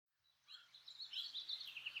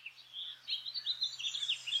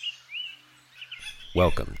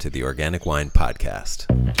Welcome to the Organic Wine Podcast.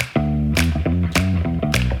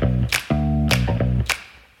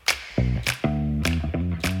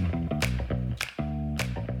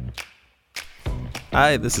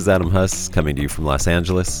 Hi, this is Adam Huss coming to you from Los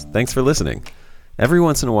Angeles. Thanks for listening. Every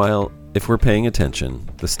once in a while, if we're paying attention,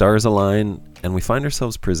 the stars align and we find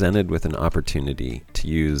ourselves presented with an opportunity to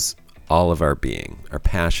use all of our being, our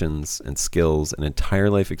passions and skills and entire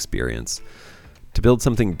life experience to build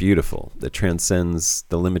something beautiful that transcends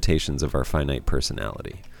the limitations of our finite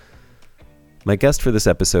personality. My guest for this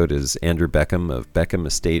episode is Andrew Beckham of Beckham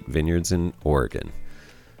Estate Vineyards in Oregon.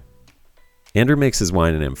 Andrew makes his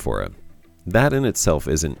wine in amphora. That in itself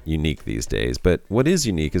isn't unique these days, but what is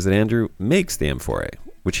unique is that Andrew makes the amphorae,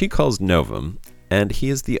 which he calls Novum, and he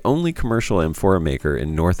is the only commercial amphora maker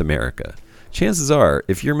in North America. Chances are,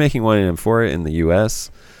 if you're making wine in amphora in the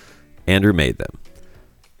US, Andrew made them.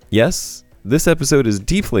 Yes, this episode is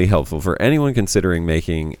deeply helpful for anyone considering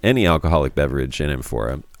making any alcoholic beverage in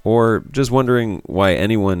amphora, or just wondering why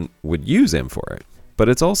anyone would use amphora. But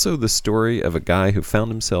it's also the story of a guy who found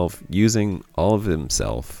himself using all of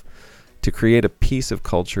himself to create a piece of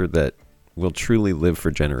culture that will truly live for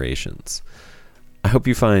generations. I hope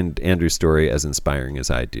you find Andrew's story as inspiring as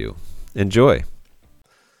I do. Enjoy.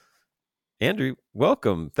 Andrew,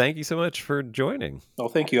 welcome. Thank you so much for joining. Well,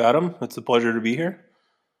 thank you, Adam. It's a pleasure to be here.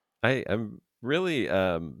 I'm really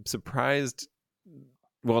surprised.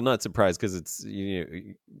 Well, not surprised because it's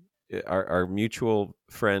our mutual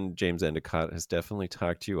friend James Endicott has definitely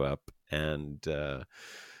talked you up, and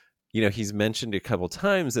he's mentioned a couple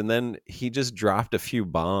times, and then he just dropped a few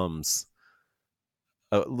bombs,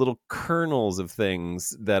 little kernels of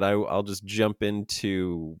things that I'll just jump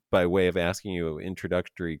into by way of asking you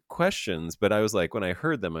introductory questions. But I was like, when I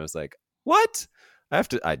heard them, I was like, what?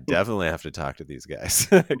 I definitely have to talk to these guys.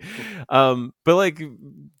 But like,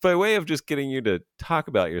 by way of just getting you to talk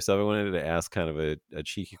about yourself, I wanted to ask kind of a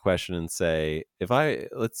cheeky question and say,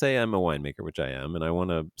 let's say I'm a winemaker, which I am, and I want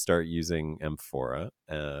to start using amphora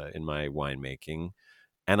in my winemaking,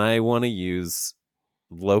 and I want to use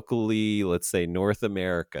locally, let's say North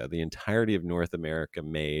America, the entirety of North America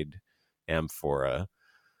made amphora.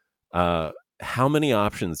 How many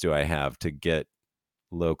options do I have to get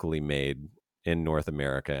locally made in North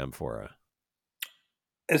America amphora?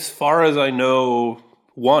 As far as I know,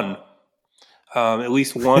 one. At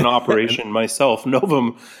least one operation myself,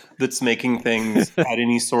 Novum, that's making things at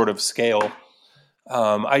any sort of scale.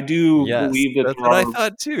 I do believe that that's what I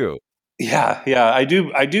thought too. Yeah. I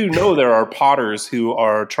do know there are potters who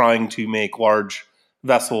are trying to make large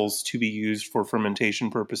vessels to be used for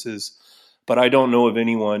fermentation purposes, but I don't know of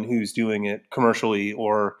anyone who's doing it commercially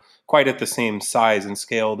or quite at the same size and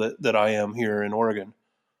scale that I am here in Oregon.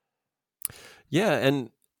 Yeah,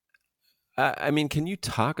 and I mean, can you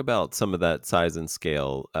talk about some of that size and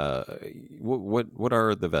scale? What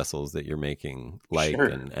are the vessels that you're making like, Sure.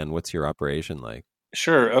 and what's your operation like?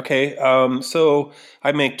 Sure. Okay. So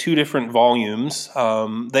I make two different volumes.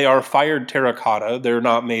 They are fired terracotta. They're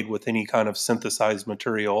not made with any kind of synthesized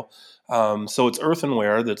material. So it's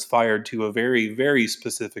earthenware that's fired to a very, very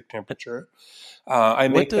specific temperature.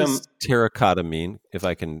 What does terracotta mean? If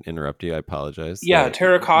I can interrupt you, I apologize. Yeah,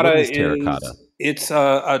 terracotta what is terracotta? It's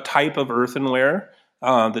a type of earthenware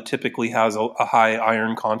that typically has a high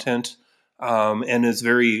iron content and is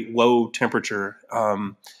very low temperature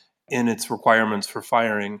in its requirements for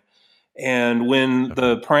firing. And when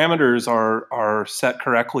the parameters are set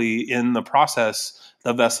correctly in the process,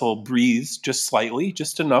 the vessel breathes just slightly,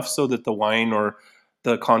 just enough so that the wine or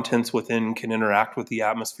the contents within can interact with the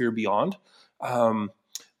atmosphere beyond.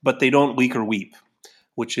 But they don't leak or weep,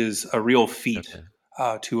 which is a real feat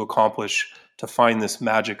to accomplish, to find this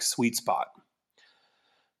magic sweet spot.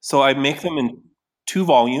 So I make them in two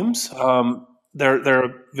volumes.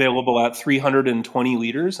 They're available at 320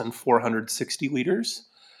 liters and 460 liters.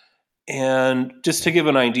 And just to give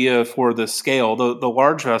an idea for the scale, the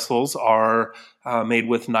large vessels are made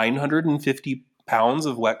with 950 pounds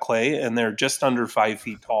of wet clay, and they're just under 5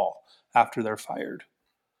 feet tall after they're fired.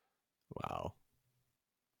 Wow,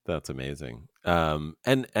 that's amazing.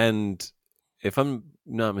 And if I'm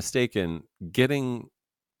not mistaken,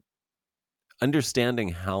 understanding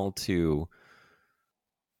how to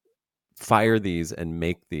fire these and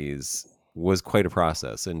make these was quite a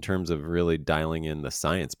process in terms of really dialing in the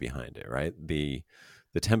science behind it, right? The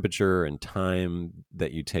temperature and time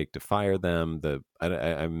that you take to fire them,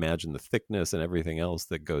 I imagine the thickness and everything else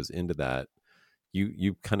that goes into that.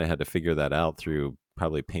 You kind of had to figure that out through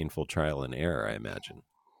probably painful trial and error, I imagine.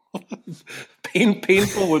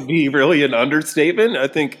 Painful would be really an understatement. I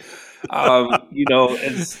think,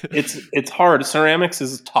 it's hard. Ceramics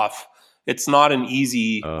is tough. It's not an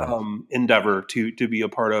easy Oh, endeavor to be a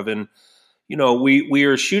part of. And we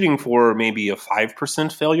are shooting for maybe a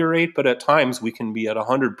 5% failure rate, but at times we can be at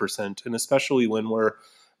 100%. And especially when we're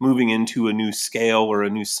moving into a new scale or a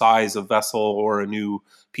new size of vessel or a new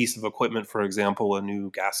piece of equipment, for example, a new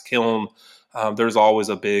gas kiln, there's always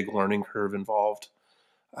a big learning curve involved.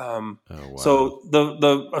 Um, oh, wow. so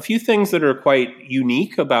the a few things that are quite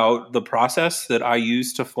unique about the process that I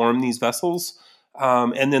use to form these vessels,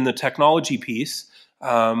 and then the technology piece.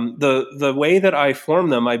 The way that I form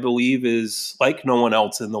them, I believe, is like no one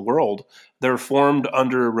else in the world. They're formed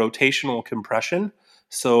under rotational compression.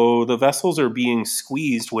 So the vessels are being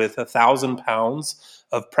squeezed with 1,000 pounds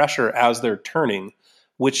of pressure as they're turning,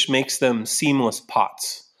 which makes them seamless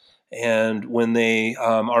pots. And when they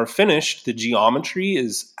are finished, the geometry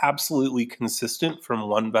is absolutely consistent from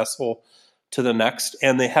one vessel to the next,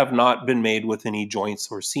 and they have not been made with any joints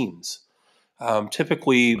or seams.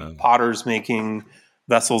 Typically, Wow. potters making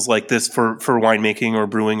vessels like this for winemaking or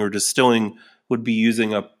brewing or distilling would be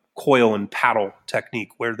using a coil and paddle technique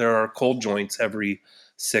where there are cold joints every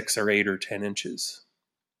 6 or 8 or 10 inches.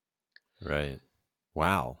 Right.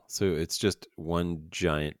 Wow. So it's just one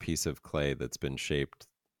giant piece of clay that's been shaped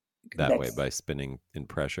that way That's by spinning in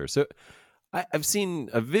pressure. So I've seen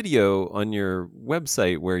a video on your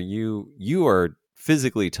website where you are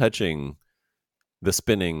physically touching the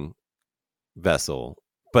spinning vessel,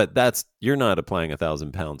 but that's you're not applying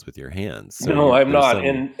 1,000 pounds with your hands. So No, you I'm there's not.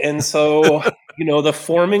 some And so, the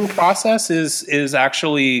forming process is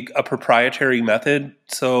actually a proprietary method.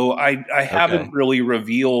 So I okay. haven't really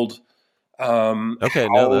revealed Okay,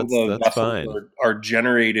 no, how that's the that's vessels fine. are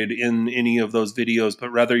generated in any of those videos, but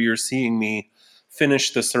rather you're seeing me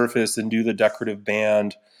finish the surface and do the decorative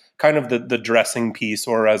band, kind of the dressing piece,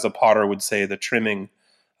 or as a potter would say, the trimming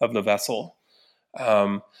of the vessel.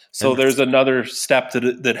 Um, so And there's another step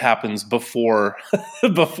that happens before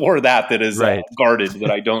before that is right. guarded, that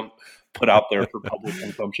I don't put out there for public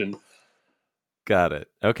consumption. Got it.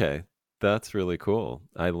 Okay. That's really cool.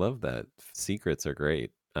 I love that. Secrets are great.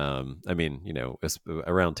 I mean,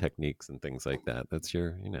 around techniques and things like that. That's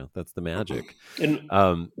that's the magic. And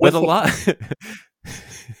But with the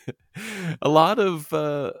a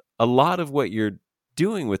lot of what you're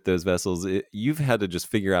doing with those vessels, you've had to just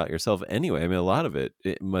figure out yourself anyway. I mean, a lot of it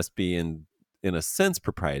must be in a sense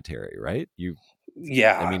proprietary, right? I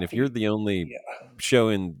yeah, mean, if you're the only yeah. show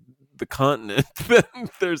in the continent, then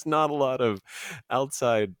there's not a lot of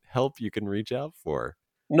outside help you can reach out for.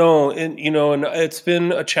 No, and it's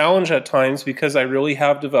been a challenge at times because I really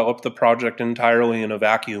have developed the project entirely in a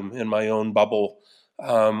vacuum in my own bubble,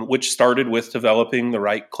 which started with developing the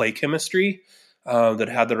right clay chemistry that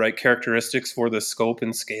had the right characteristics for the scope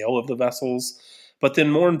and scale of the vessels. But then,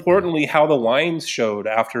 more Right. importantly, how the lines showed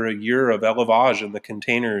after a year of élevage in the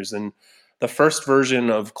containers. And the first version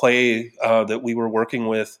of clay that we were working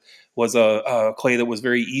with was a clay that was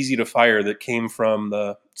very easy to fire that came from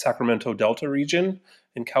the Sacramento Delta region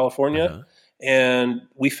in California. Uh-huh. And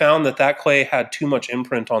we found that clay had too much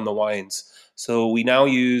imprint on the wines. So we now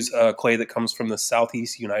use clay that comes from the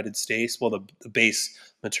southeast United States, well, the base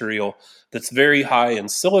material that's very high in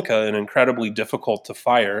silica and incredibly difficult to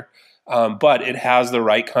fire. But it has the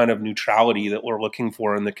right kind of neutrality that we're looking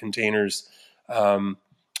for in the containers, um,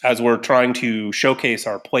 as we're trying to showcase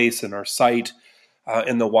our place and our site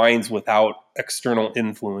in the wines without external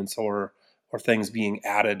influence or things being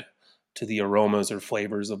added to the aromas or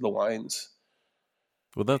flavors of the wines.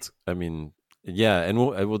 Well, I mean, yeah, and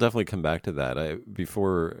we'll definitely come back to that.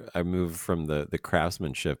 Before I move from the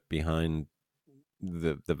craftsmanship behind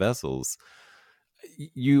the vessels,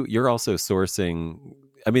 you're also sourcing.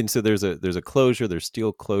 I mean, so there's a closure, there's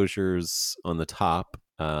steel closures on the top,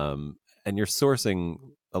 and you're sourcing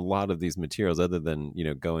a lot of these materials other than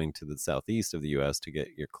going to the southeast of the U.S. to get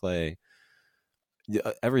your clay.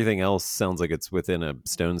 Yeah, everything else sounds like it's within a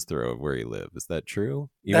stone's throw of where you live. Is that true?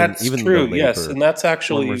 Even That's even the true, yes, labor, and that's former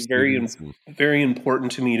actually students, and very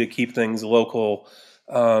important to me to keep things local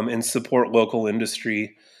and support local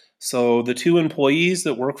industry. So the two employees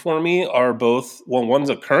that work for me are both, well,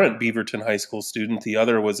 one's a current Beaverton High School student. The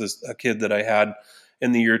other was a kid that I had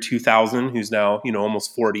in the year 2000, who's now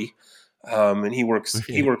almost 40, and he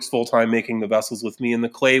okay. works full time making the vessels with me. And the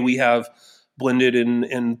clay we have blended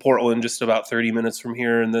in Portland, just about 30 minutes from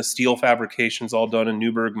here, and the steel fabrication's all done in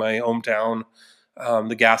Newburgh, my hometown.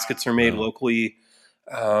 The gaskets are made Wow. locally.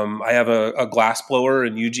 I have a glass blower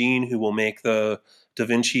in Eugene who will make the Da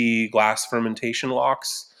Vinci glass fermentation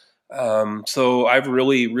locks. So I've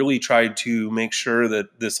really tried to make sure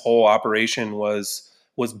that this whole operation was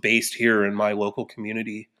based here in my local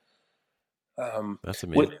community. That's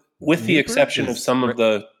with, amazing. with the Newburgh exception of is some of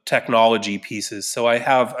the technology pieces. So I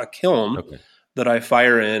have a kiln okay. that I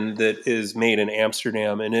fire in that is made in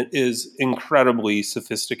Amsterdam, and it is incredibly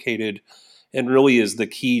sophisticated and really is the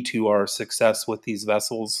key to our success with these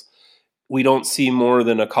vessels. We don't see more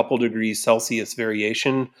than a couple degrees Celsius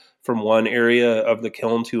variation from one area of the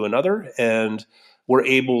kiln to another, and we're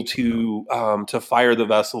able to fire the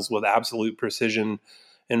vessels with absolute precision.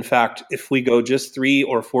 In fact, if we go just 3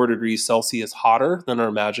 or 4 degrees Celsius hotter than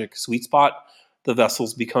our magic sweet spot, the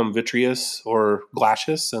vessels become vitreous or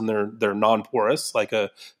glacious, and they're non-porous, like a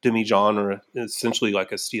demijohn or essentially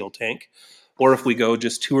like a steel tank. Or if we go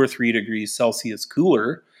just 2 or 3 degrees Celsius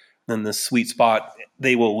cooler than the sweet spot,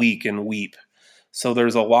 they will leak and weep. So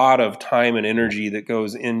there's a lot of time and energy that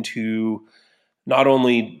goes into not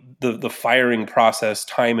only the firing process,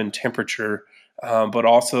 time and temperature, but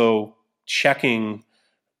also checking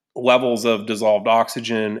levels of dissolved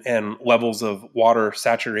oxygen and levels of water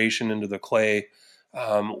saturation into the clay,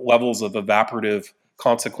 levels of evaporative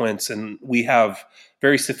consequence. And we have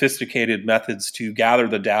very sophisticated methods to gather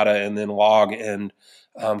the data and then log and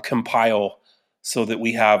compile so that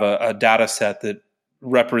we have a data set that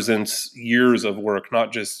represents years of work,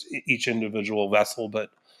 not just each individual vessel, but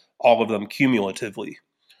all of them cumulatively.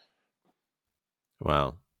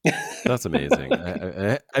 Wow, that's amazing.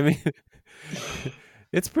 I mean,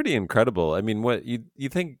 it's pretty incredible. I mean, what you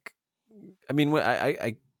think? I mean,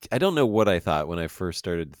 I don't know what I thought when I first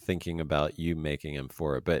started thinking about you making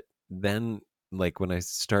amphora, but then like when I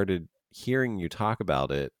started hearing you talk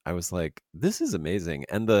about it, I was like, this is amazing.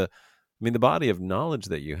 And I mean, the body of knowledge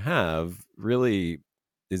that you have really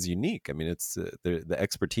is unique. I mean, it's the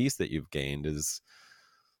expertise that you've gained is,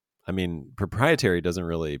 I mean, proprietary doesn't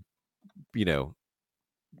really, you know,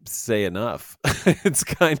 say enough. It's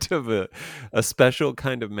kind of a special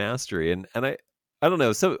kind of mastery, and I don't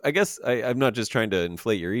know. So I guess I'm not just trying to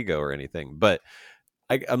inflate your ego or anything, but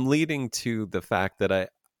I'm leading to the fact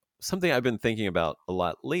that something I've been thinking about a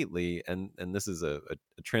lot lately, and this is a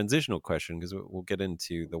transitional question because we'll get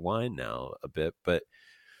into the wine now a bit, but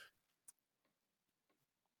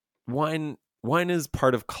wine is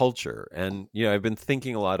part of culture, and you know I've been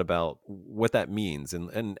thinking a lot about what that means,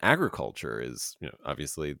 and agriculture is, you know,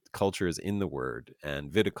 obviously culture is in the word,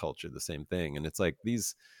 and viticulture the same thing, and it's like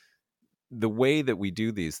the way that we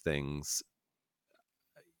do these things,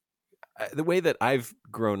 the way that I've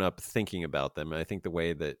grown up thinking about them, and I think the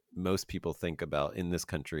way that most people think about in this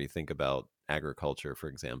country think about agriculture, for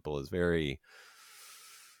example, is very,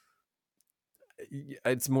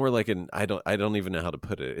 it's more like an, I don't even know how to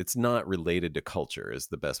put it. It's not related to culture is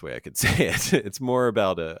the best way I could say it. It's more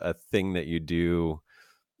about a thing that you do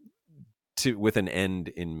to with an end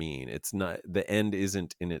in mean. It's not, the end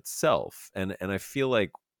isn't in itself. And I feel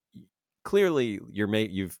like clearly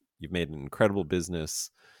you've made an incredible business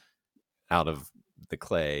out of the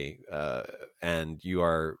clay, and you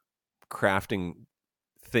are crafting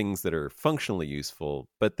things that are functionally useful,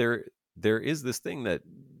 but there is this thing that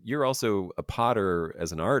you're also a potter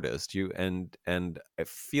as an artist, and I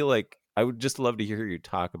feel like I would just love to hear you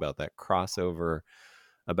talk about that crossover,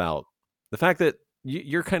 about the fact that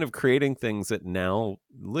you're kind of creating things that now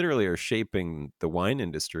literally are shaping the wine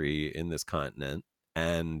industry in this continent,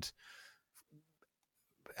 and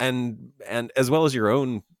and as well as your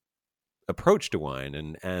own approach to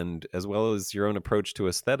wine, and as well as your own approach to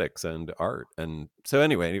aesthetics and art. And so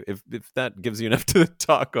anyway, if that gives you enough to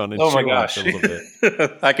talk on and Oh my chew on gosh. for a little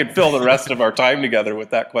bit. I could fill the rest of our time together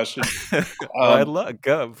with that question. Well, I'd Um, love,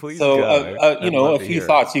 go, please so, go. you I'd know, love a to few hear it.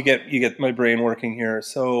 thoughts. You get my brain working here.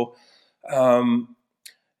 So, um,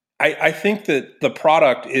 I think that the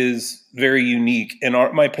product is very unique, and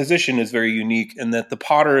my position is very unique in that the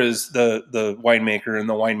potter is the winemaker, and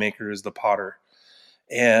the winemaker is the potter.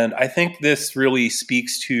 And I think this really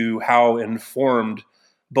speaks to how informed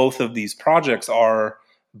both of these projects are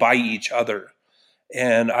by each other.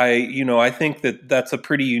 And I think that that's a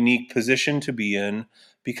pretty unique position to be in,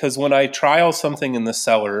 because when I trial something in the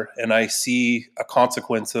cellar and I see a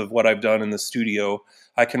consequence of what I've done in the studio,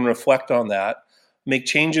 I can reflect on that, make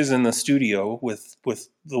changes in the studio with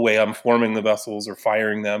the way I'm forming the vessels or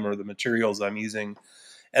firing them or the materials I'm using,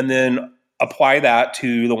 and then apply that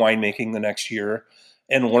to the winemaking the next year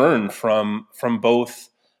and learn from both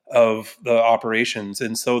of the operations.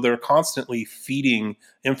 And so they're constantly feeding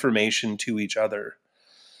information to each other.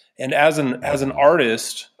 And as an Hmm.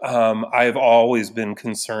 artist, I've always been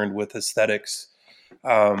concerned with aesthetics.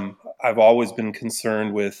 I've always been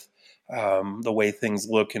concerned with the way things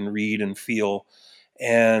look and read and feel.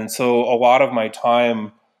 And so a lot of my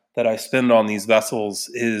time that I spend on these vessels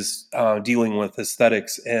is dealing with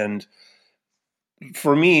aesthetics and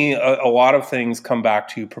for me, a lot of things come back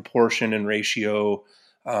to proportion and ratio,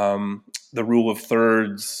 the rule of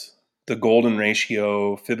thirds, the golden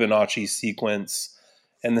ratio, Fibonacci sequence,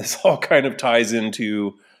 and this all kind of ties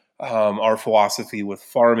into our philosophy with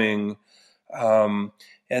farming. Um,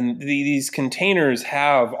 and these containers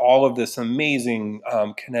have all of this amazing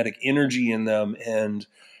kinetic energy in them, and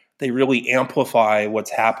they really amplify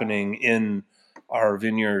what's happening in our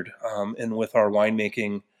vineyard and with our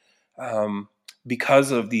winemaking. Um, because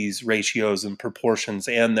of these ratios and proportions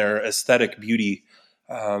and their aesthetic beauty.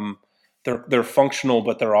 Um, they're functional,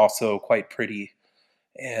 but they're also quite pretty.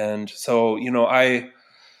 And so, I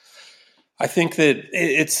think that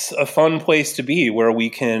it's a fun place to be where we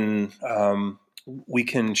can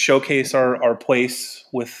showcase our place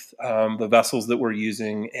with the vessels that we're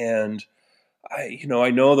using. And I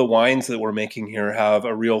know the wines that we're making here have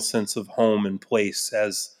a real sense of home and place,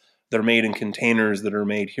 as they're made in containers that are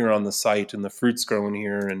made here on the site, and the fruit's grown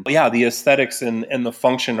here. And yeah, the aesthetics and the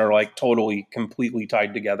function are like totally, completely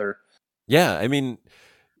tied together. Yeah, I mean,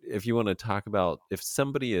 if you want to talk about if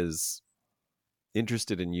somebody is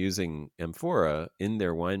interested in using amphora in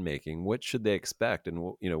their winemaking, what should they expect,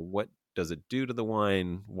 and what does it do to the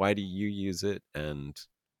wine? Why do you use it? And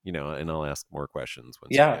and I'll ask more questions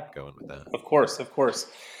once you Yeah, get going with that. of course, of course.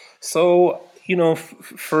 So,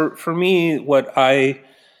 for me, what I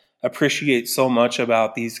appreciate so much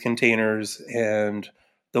about these containers and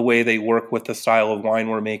the way they work with the style of wine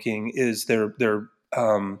we're making is their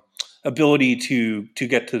ability to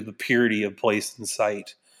get to the purity of place and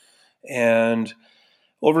site. And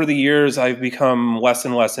over the years, I've become less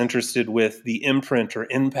and less interested with the imprint or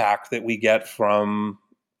impact that we get from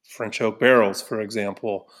French oak barrels, for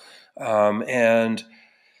example. And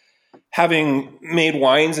having made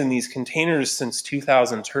wines in these containers since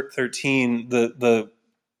 2013, the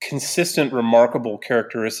consistent, remarkable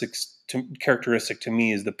characteristic to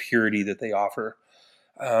me is the purity that they offer.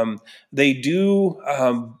 They do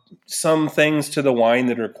some things to the wine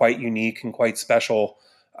that are quite unique and quite special,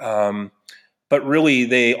 but really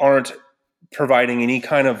they aren't providing any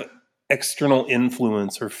kind of external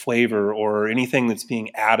influence or flavor or anything that's being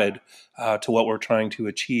added to what we're trying to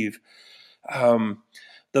achieve. Um,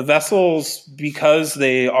 the vessels, because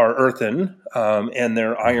they are earthen and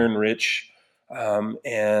they're iron rich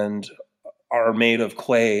and are made of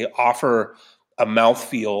clay, offer a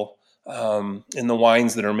mouthfeel in the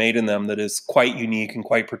wines that are made in them that is quite unique and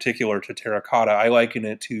quite particular to terracotta. I liken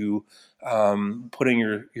it to putting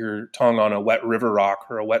your tongue on a wet river rock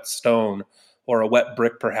or a wet stone or a wet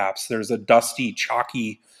brick, perhaps. There's a dusty,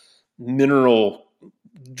 chalky, mineral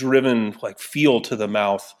driven like feel to the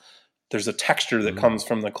mouth. There's a texture that comes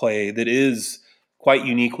from the clay that is quite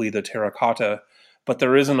uniquely the terracotta, but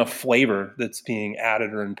there isn't a flavor that's being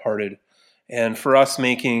added or imparted. And for us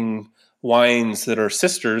making wines that are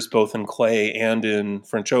sisters, both in clay and in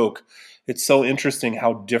French oak, it's so interesting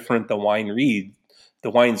how different the wines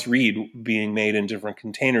read being made in different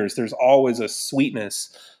containers. There's always a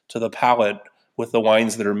sweetness to the palate with the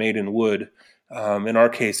wines that are made in wood. In our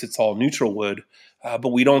case, it's all neutral wood, but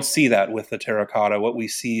we don't see that with the terracotta. What we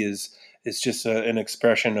see is just an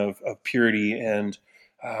expression of purity and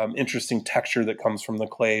interesting texture that comes from the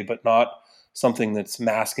clay, but not something that's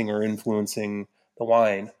masking or influencing the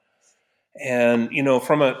wine. And,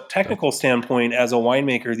 from a technical standpoint, as a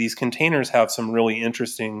winemaker, these containers have some really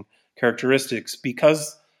interesting characteristics.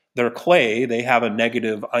 Because they're clay, they have a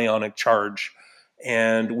negative ionic charge.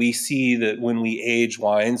 And we see that when we age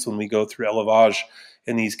wines, when we go through élevage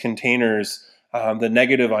in these containers, the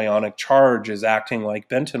negative ionic charge is acting like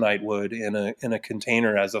bentonite would in a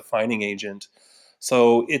container as a fining agent.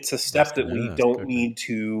 So it's a step that we don't need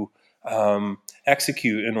to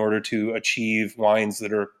execute in order to achieve wines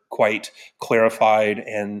that are quite clarified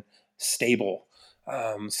and stable.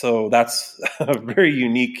 So that's a very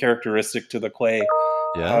unique characteristic to the clay.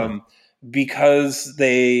 Yeah. Because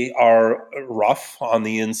they are rough on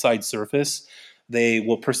the inside surface, they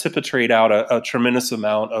will precipitate out a tremendous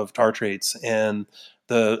amount of tartrates, and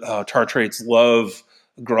the tartrates love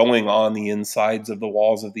growing on the insides of the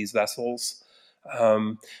walls of these vessels.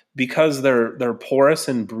 Because they're porous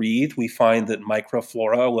and breathe, we find that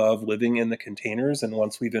microflora love living in the containers. And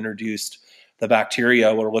once we've introduced the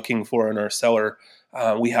bacteria we're looking for in our cellar,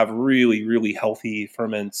 we have really, really healthy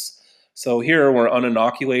ferments. So here we're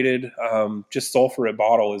uninoculated. Just sulfur at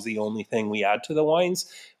bottle is the only thing we add to the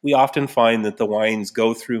wines. We often find that the wines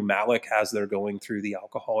go through malic as they're going through the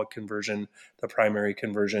alcoholic conversion, the primary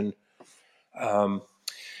conversion.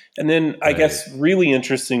 And then I guess really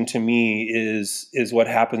interesting to me is what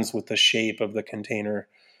happens with the shape of the container.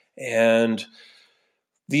 And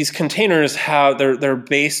these containers they're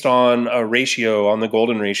based on a ratio, on the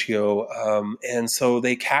golden ratio, and so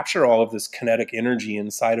they capture all of this kinetic energy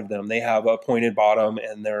inside of them. They have a pointed bottom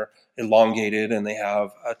and they're elongated and they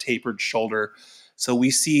have a tapered shoulder. So we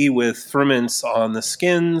see with ferments on the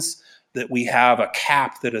skins that we have a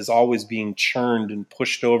cap that is always being churned and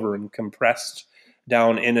pushed over and compressed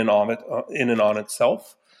down in and on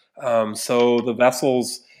itself. So the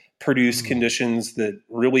vessels produce conditions that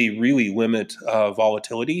really limit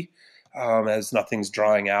volatility, as nothing's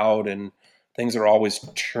drying out and things are always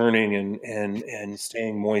churning and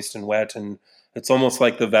staying moist and wet. And it's almost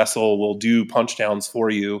like the vessel will do punch downs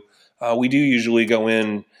for you. We do usually go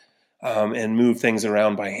in and move things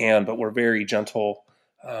around by hand, but we're very gentle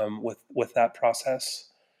with that process.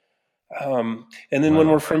 And then when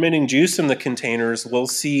we're fermenting juice in the containers, we'll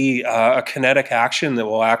see a kinetic action that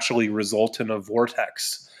will actually result in a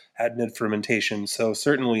vortex at mid-fermentation. So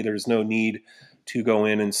certainly there's no need to go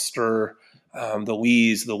in and stir the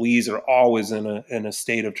lees. The lees are always in a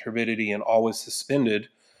state of turbidity and always suspended.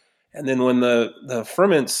 And then when the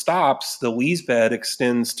ferment stops, the lees bed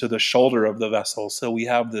extends to the shoulder of the vessel. So we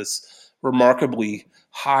have this remarkably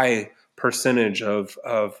high percentage of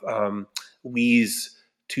lees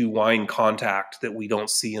to wine contact that we don't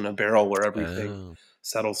see in a barrel where everything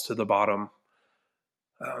settles to the bottom.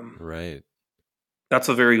 Right. That's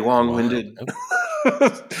a very long-winded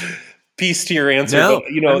piece to your answer. No,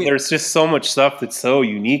 but, there's just so much stuff that's so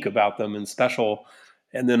unique about them and special.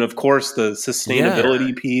 And then, of course, the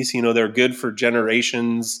sustainability piece, they're good for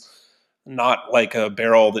generations, not like a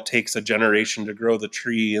barrel that takes a generation to grow the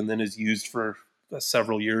tree and then is used for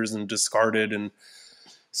several years and discarded. And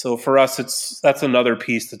so for us, that's another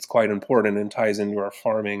piece that's quite important and ties into our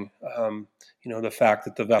farming. The fact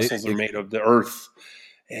that the vessels are made of the earth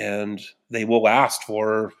and they will last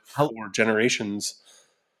for generations.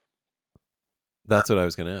 That's what I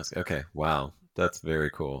was going to ask. Okay. Wow. That's very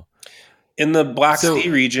cool. In the Black Sea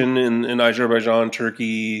region in Azerbaijan,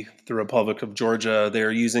 Turkey, the Republic of Georgia, they're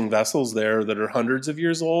using vessels there that are hundreds of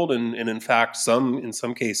years old. And in fact, in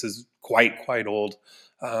some cases, quite old,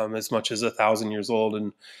 as much as 1,000 years old.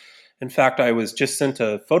 And in fact, I was just sent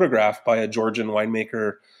a photograph by a Georgian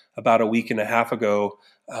winemaker about a week and a half ago,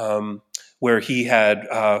 where he had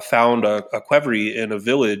found a qvevri in a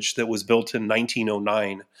village that was built in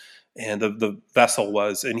 1909. And the vessel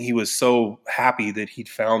was, and he was so happy that he'd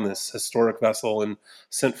found this historic vessel and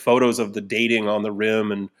sent photos of the dating on the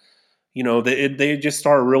rim. And, they just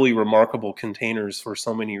are really remarkable containers for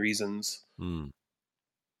so many reasons.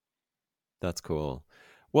 That's cool.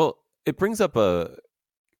 Well, it brings up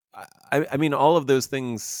I mean, all of those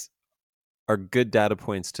things are good data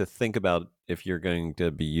points to think about if you're going to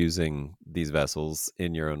be using these vessels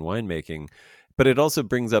in your own winemaking. But it also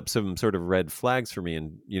brings up some sort of red flags for me.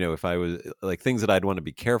 And, if I was like things that I'd want to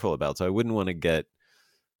be careful about. So I wouldn't want to get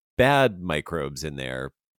bad microbes in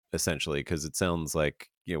there, essentially, because it sounds like,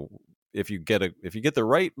 if you get the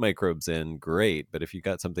right microbes in, great. But if you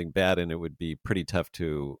got something bad in, it would be pretty tough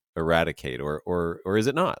to eradicate, or is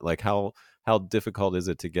it not? Like how difficult is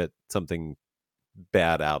it to get something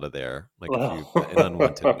bad out of there, like an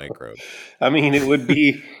unwanted microbe? I mean, you'd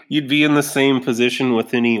be in the same position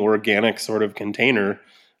with any organic sort of container.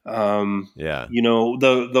 The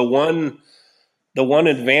one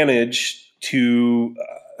advantage to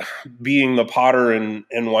being the potter and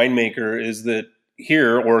winemaker is that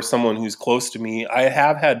here, or someone who's close to me, I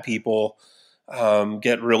have had people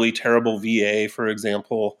get really terrible VA, for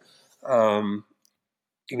example.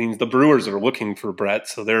 The brewers are looking for Brett,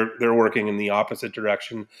 so they're working in the opposite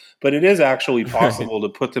direction. But it is actually possible to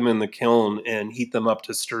put them in the kiln and heat them up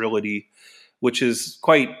to sterility, which is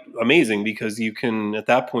quite amazing because you can, at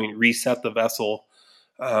that point, reset the vessel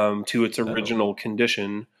to its original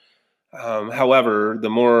condition. However, the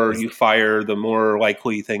more you fire, the more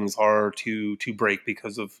likely things are to break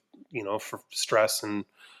because of for stress and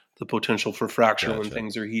the potential for fracture when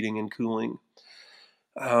things are heating and cooling.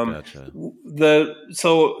 They're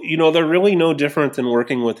really no different than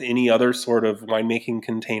working with any other sort of winemaking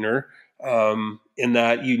container, in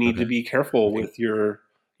that you need to be careful with your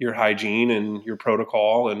hygiene and your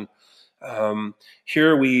protocol. And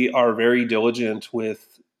here we are very diligent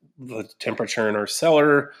with the temperature in our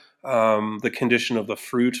cellar, the condition of the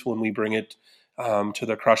fruit when we bring it to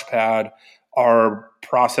the crush pad, our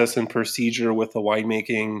process and procedure with the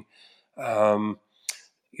winemaking.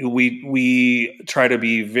 We try to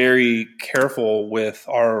be very careful with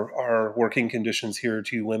our working conditions here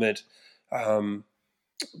to limit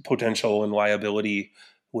potential and liability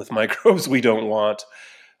with microbes we don't want.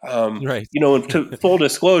 Right. To full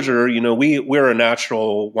disclosure, we're a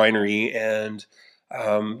natural winery, and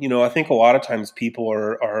I think a lot of times people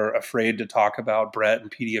are afraid to talk about Brett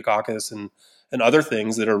and Pediococcus and other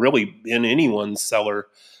things that are really in anyone's cellar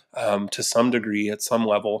to some degree at some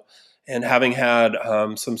level. And having had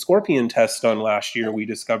some scorpion tests done last year, we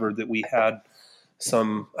discovered that we had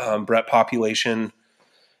some Brett population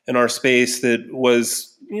in our space that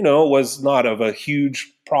was not of a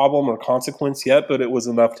huge problem or consequence yet, but it was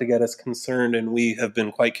enough to get us concerned. And we have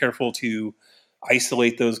been quite careful to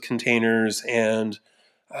isolate those containers. And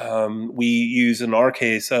we use, in our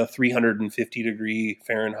case, a 350 degree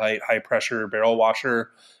Fahrenheit high pressure barrel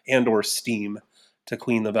washer and or steam to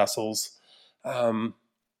clean the vessels. So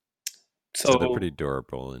they're So pretty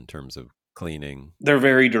durable in terms of cleaning. they're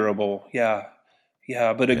very durable. Yeah.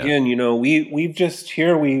 Yeah. But Yeah. again, we've just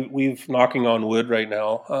here, we've knocking on wood right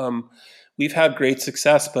now. We've had great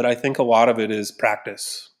success, but I think a lot of it is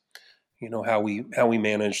practice, how we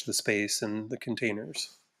manage the space and the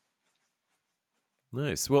containers.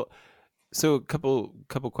 Nice. Well, so a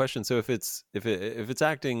couple questions. So if it's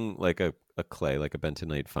acting like a clay, like a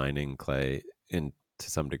bentonite fining clay in to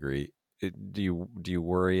some degree, do you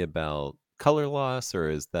worry about color loss, or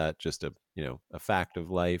is that just a fact of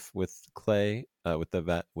life with clay, with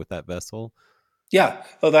that vessel? Yeah.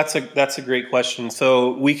 Oh, that's a great question.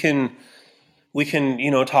 So we can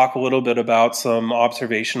talk a little bit about some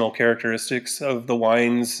observational characteristics of the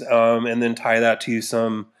wines, and then tie that to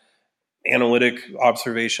some analytic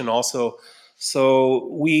observation also. So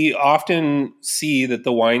we often see that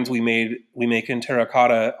the wines we make in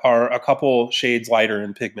terracotta are a couple shades lighter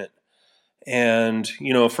in pigment. And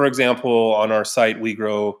for example, on our site we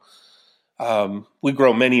grow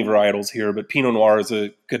many varietals here, but Pinot Noir is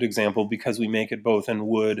a good example because we make it both in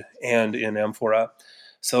wood and in amphora.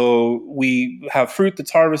 So we have fruit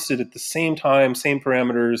that's harvested at the same time, same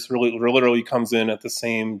parameters, really literally comes in at the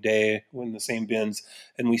same day in the same bins,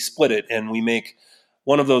 and we split it and we make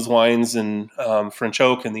one of those wines in French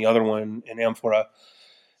oak and the other one in amphora.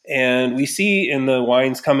 And we see in the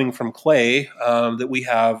wines coming from clay that we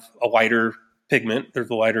have a lighter pigment, there's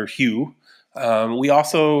a lighter hue. We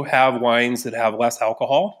also have wines that have less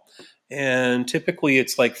alcohol, and typically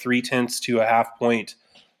it's like 3/10 to a half point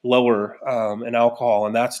lower in alcohol,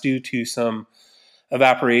 and that's due to some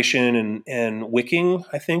evaporation and wicking,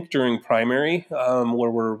 I think, during primary, where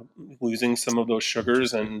we're losing some of those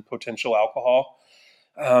sugars Interesting. and potential alcohol.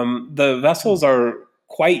 The Hmm. vessels are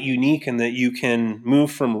quite unique in that you can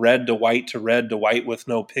move from red to white with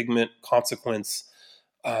no pigment consequence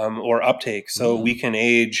or uptake. So we Mm. can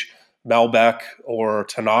age Malbec or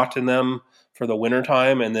Tannat in them for the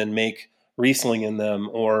wintertime and then make Riesling in them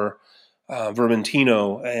or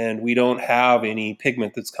Vermentino. And we don't have any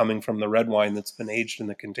pigment that's coming from the red wine that's been aged in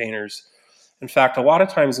the containers. In fact, a lot of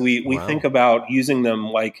times we think Wow. about using them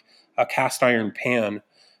like a cast iron pan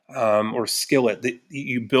or skillet that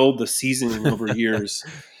you build the seasoning over years.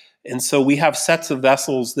 And so we have sets of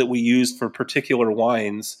vessels that we use for particular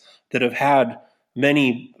wines that have had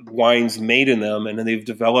many wines made in them, and then they've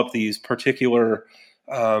developed these particular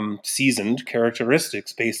seasoned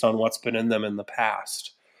characteristics based on what's been in them in the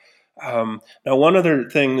past. Now, one other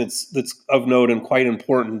thing that's of note and quite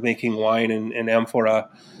important making wine in amphora,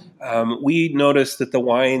 we notice that the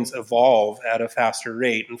wines evolve at a faster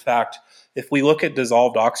rate. In fact, if we look at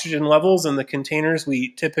dissolved oxygen levels in the containers, we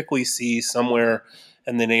typically see somewhere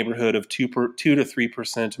in the neighborhood of 2 to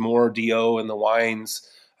 3% more DO in the wines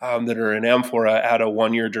that are in amphora at a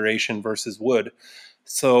 1 year duration versus wood.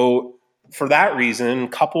 So, for that reason,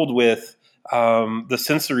 coupled with the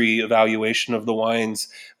sensory evaluation of the wines,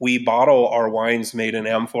 we bottle our wines made in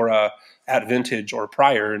amphora at vintage or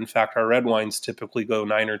prior. In fact, our red wines typically go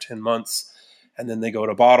 9 or 10 months and then they go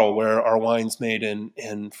to bottle, where our wines made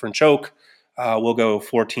in French oak will go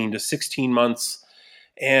 14 to 16 months.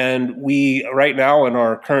 And we, right now in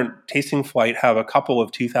our current tasting flight, have a couple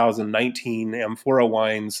of 2019 amphora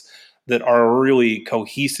wines that are really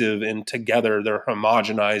cohesive and together. They're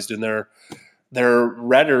homogenized and they're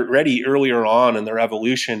ready earlier on in their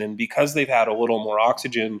evolution. And because they've had a little more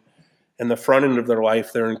oxygen in the front end of their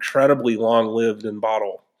life, they're incredibly long lived in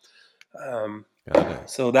bottle. Um, Got it.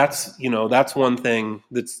 so that's one thing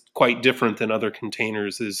that's quite different than other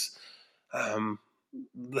containers is um,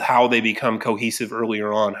 how they become cohesive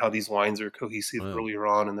earlier on, how these wines are cohesive Wow. earlier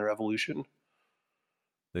on in their evolution.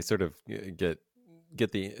 They sort of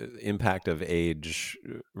get the impact of age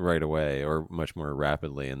right away or much more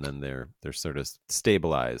rapidly, and then they're sort of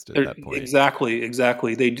stabilized at that point.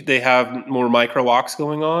 Exactly. They have more micro locks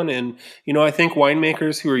going on, and I think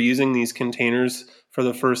winemakers who are using these containers for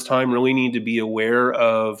the first time really need to be aware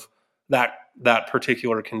of that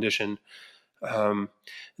particular condition. Um,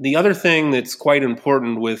 the other thing that's quite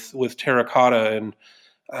important with terracotta and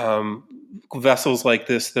vessels like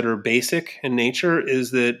this that are basic in nature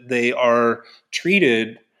is that they are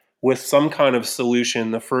treated with some kind of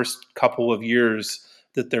solution the first couple of years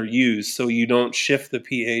that they're used, so you don't shift the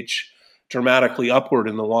pH dramatically upward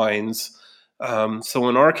in the wines. So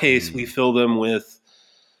in our case, we fill them with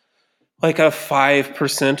like a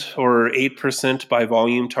 5% or 8% by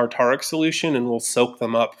volume tartaric solution, and we'll soak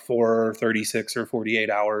them up for 36 or 48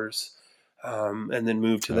 hours. And then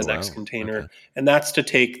move to the next container. Okay. And that's to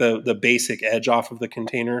take the basic edge off of the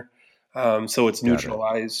container, so it's Got it.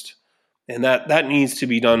 neutralized. And that needs to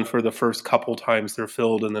be done for the first couple times they're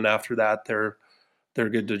filled, and then after that they're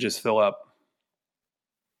good to just fill up.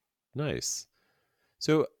 Nice.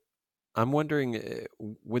 So I'm wondering,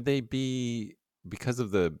 would they be, because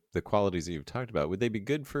of the qualities that you've talked about, would they be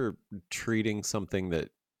good for treating something that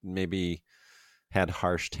maybe had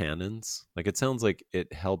harsh tannins? Like, it sounds like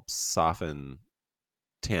it helps soften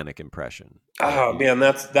tannic impression. Oh man,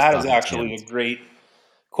 that is actually tannins. a great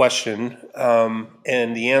question,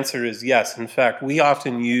 and the answer is yes. In fact, we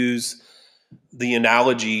often use the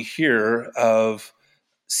analogy here of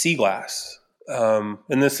sea glass,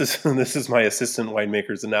 and this is this is my assistant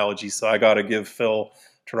winemaker's analogy, so I got to give Phil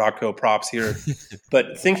Tarocco props here.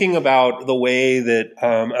 But thinking about the way that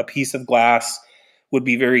a piece of glass would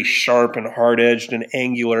be very sharp and hard-edged and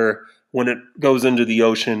angular when it goes into the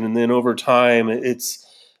ocean, and then over time it's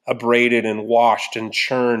abraded and washed and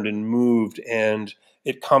churned and moved, and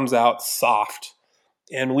it comes out soft.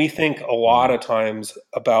 And we think a lot of times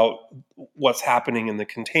about what's happening in the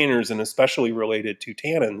containers, and especially related to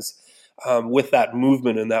tannins, with that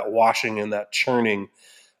movement and that washing and that churning,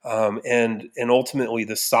 and ultimately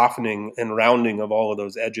the softening and rounding of all of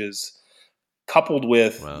those edges, coupled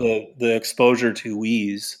with the exposure to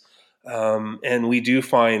wheeze. And we do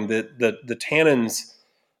find that the tannins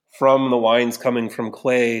from the wines coming from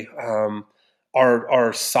clay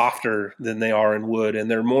are softer than they are in wood, and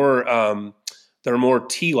they're more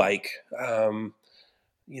tea-like,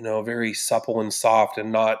 very supple and soft,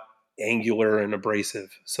 and not angular and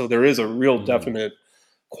abrasive. So there is a real definite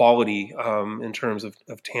quality in terms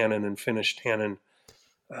of tannin and finished tannin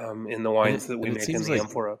in the wines that we make in the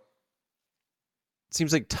amphora. It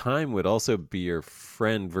seems like time would also be your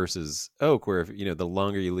friend versus oak, where if the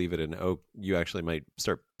longer you leave it in oak, you actually might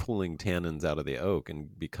start pulling tannins out of the oak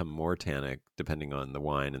and become more tannic depending on the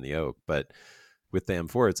wine and the oak. But with the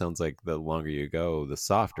amphora, it sounds like the longer you go, the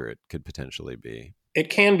softer it could potentially be. It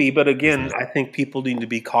can be, but again, I think people need to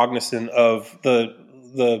be cognizant of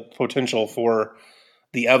the potential for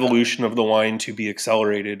the evolution of the wine to be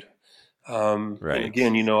accelerated. Right. And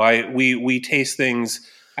again, we taste things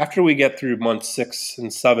after we get through month 6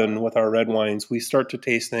 and 7 with our red wines. We start to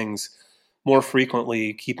taste things more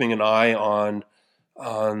frequently, keeping an eye on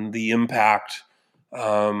the impact,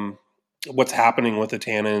 what's happening with the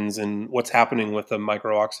tannins and what's happening with the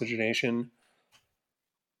microoxygenation.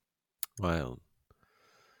 Wow.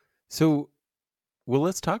 So, well,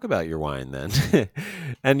 let's talk about your wine then,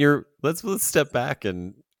 and let's step back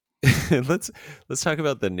and let's talk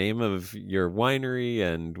about the name of your winery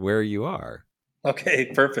and where you are.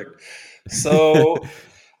 Okay, perfect. So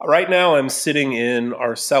right now I'm sitting in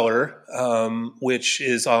our cellar, which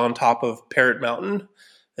is on top of Parrot Mountain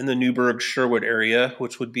in the Newburgh-Sherwood area,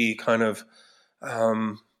 which would be kind of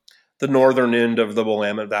the northern end of the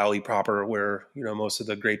Willamette Valley proper, where most of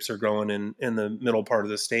the grapes are growing in the middle part of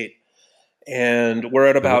the state. And we're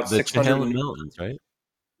at about 600 mountains, right?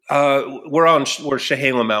 We're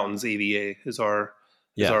Chehalem Mountains AVA is our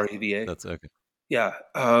AVA. That's okay. Yeah.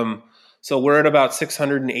 So we're at about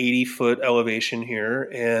 680 foot elevation here,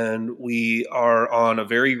 and we are on a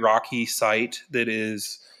very rocky site that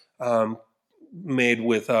is made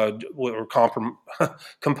with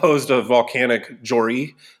composed of volcanic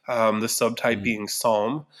jori, the subtype being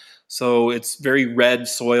Salm. So it's very red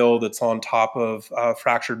soil that's on top of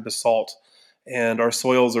fractured basalt, and our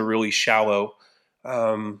soils are really shallow,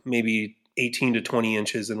 maybe 18 to 20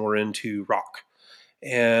 inches, and we're into rock.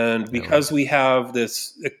 And because we have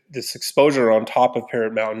this exposure on top of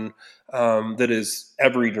Parrot Mountain that is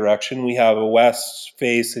every direction, we have a west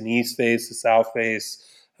face, an east face, a south face,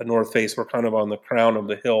 a north face. We're kind of on the crown of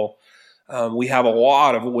the hill. We have a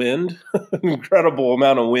lot of wind, incredible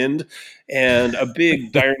amount of wind, and a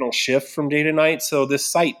big diurnal shift from day to night. So this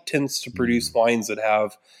site tends to produce wines that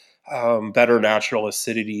have better natural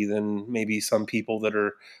acidity than maybe some people that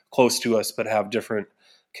are close to us but have different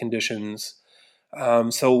conditions.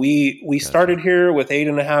 So we started here with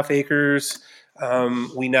 8.5 acres.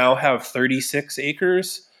 We now have 36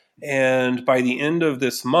 acres. And by the end of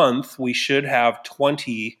this month, we should have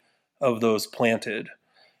 20 of those planted.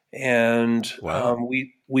 And Wow.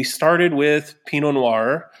 we started with Pinot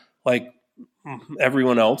Noir, like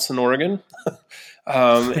everyone else in Oregon.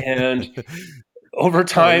 And over Probably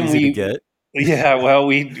time, easy to get.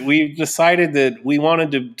 we decided that we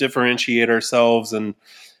wanted to differentiate ourselves, and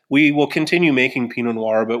we will continue making Pinot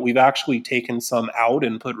Noir, but we've actually taken some out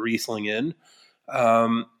and put Riesling in.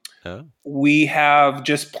 Um, Oh, we have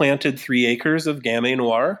just planted 3 acres of Gamay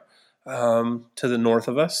Noir to the north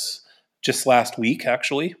of us just last week,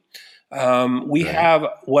 actually. We right. have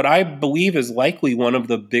what I believe is likely one of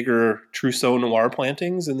the bigger Trousseau Noir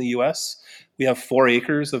plantings in the U.S. We have 4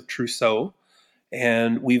 acres of Trousseau,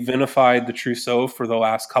 and we vinified the Trousseau for the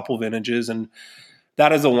last couple vintages, and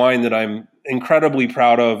that is a wine that I'm incredibly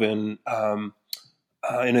proud of and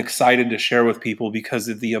excited to share with people because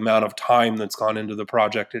of the amount of time that's gone into the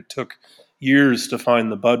project. It took years to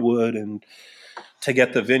find the budwood and to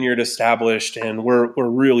get the vineyard established, and we're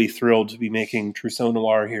really thrilled to be making Trousseau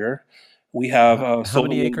Noir here. We have How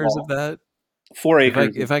many Sauvignon acres of Blanc, that? 4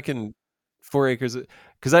 acres. If I can, 4 acres,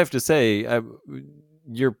 because I have to say,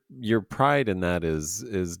 your pride in that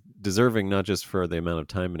is deserving, not just for the amount of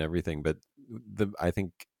time and everything, but I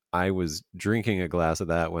think I was drinking a glass of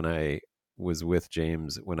that when I was with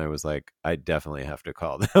James, when I was like, I definitely have to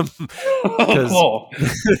call them because Cool.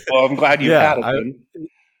 Well, I'm glad you've yeah, had it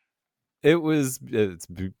then. it's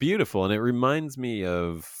beautiful, and it reminds me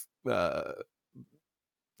of.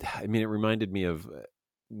 It reminded me of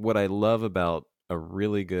what I love about a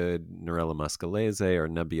really good Norella Muscalese or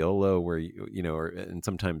Nebbiolo, where and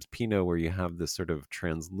sometimes Pinot, where you have this sort of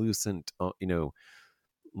translucent,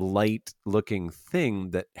 light looking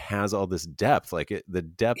thing that has all this depth. Like the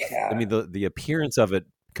depth. I Yeah. mean, the appearance of it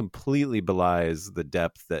completely belies the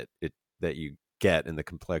depth that you get and the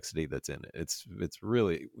complexity that's in it. It's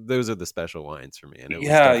really, those are the special wines for me, and it was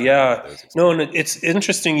Yeah, definitely one of yeah. those No, and experiences. it's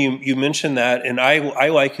interesting you mentioned that, and I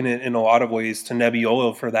liken it in a lot of ways to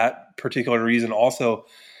Nebbiolo for that particular reason. Also,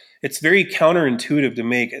 it's very counterintuitive to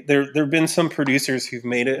make. There have been some producers who've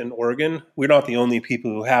made it in Oregon. We're not the only people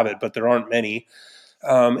who have it, but there aren't many.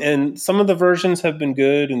 And some of the versions have been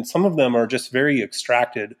good, and some of them are just very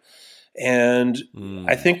extracted. And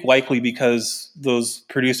I Mm, think likely because those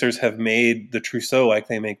producers have made the Trousseau like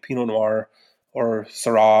they make Pinot Noir or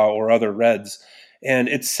Syrah or other reds. And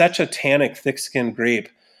it's such a tannic, thick skinned grape.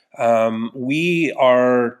 We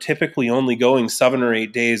are typically only going 7 or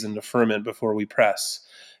 8 days into ferment before we press.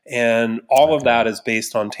 And all of okay. that is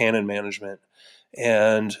based on tannin management.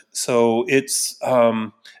 And so it's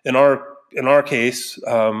in our case,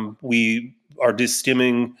 we are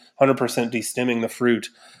destimming 100% destimming the fruit,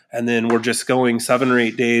 and then we're just going 7 or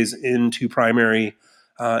 8 days into primary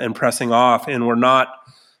and pressing off, and we're not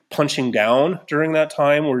punching down during that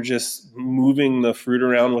time. We're just moving the fruit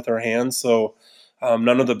around with our hands, so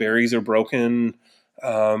none of the berries are broken.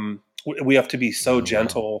 We have to be so Oh wow.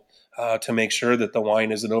 gentle to make sure that the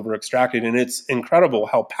wine isn't over extracted, and it's incredible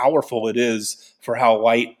how powerful it is for how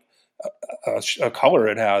light a color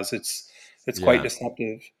it has. It's quite Yeah.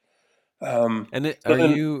 deceptive. Um, And so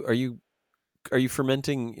then are you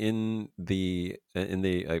fermenting in the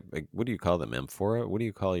what do you call them? Amphora? What do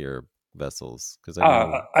you call your vessels? Because I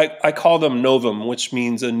know I call them novum, which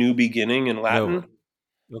means a new beginning in Latin. Novum.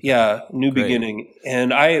 Okay, Yeah, new great. beginning.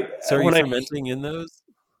 And I So are you when I fermenting in those?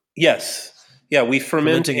 yes, yeah, we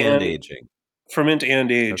Fermenting and aging. ferment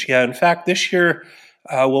and age. Okay. Yeah, in fact, this year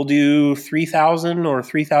we'll do 3,000 or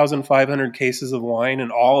 3,500 cases of wine,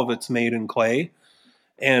 and all of it's made in clay.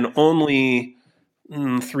 And only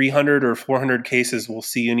 300 or 400 cases will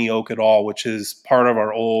see any oak at all, which is part of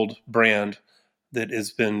our old brand that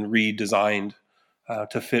has been redesigned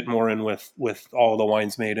to fit more in with all the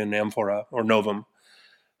wines made in amphora or novum.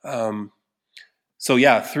 Um, so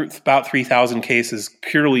yeah, about 3,000 cases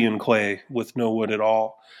purely in clay with no wood at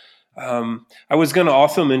all. I was going to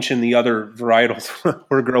also mention the other varietals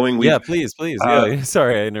we're growing. Yeah, please, please. Uh, Yeah,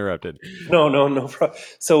 sorry I interrupted. no.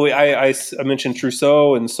 So I mentioned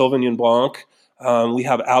Trousseau and Sauvignon Blanc. We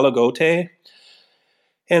have Aligote.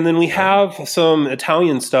 And then we Okay. have some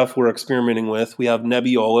Italian stuff we're experimenting with. We have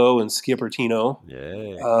Nebbiolo and Schiapartino,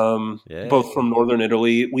 Yay. both Yay. from northern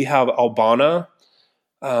Italy. We have Albana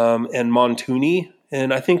and Montuni.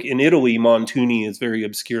 And I think in Italy, Montuni is very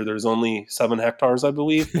obscure. There's only 7 hectares, I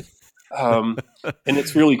believe. And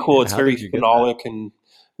it's really cool. Yeah, It's how very did you get that? phenolic, and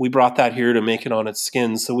we brought that here to make it on its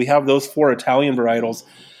skin. So we have those 4 Italian varietals.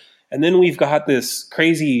 And then we've got this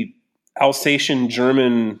crazy Alsatian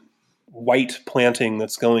German white planting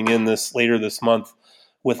that's going in this later this month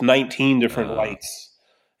with 19 different Uh, whites.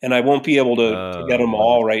 And I won't be able to get them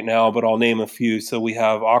all Wonderful. right now, but I'll name a few. So we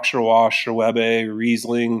have Auxerrois, Schwebe,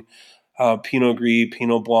 Riesling, Pinot Gris,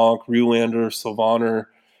 Pinot Blanc, Rulander, Sylvaner.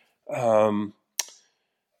 Um,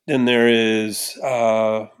 then there is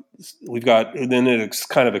we've got, then it's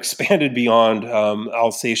kind of expanded beyond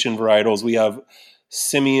Alsatian varietals. We have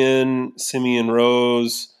Simeon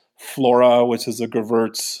Rose, Flora, which is a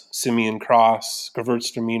Gewurz Simeon cross,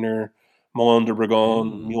 Gewürztraminer, Malone de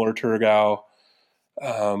Bourgogne, Mueller Thurgau.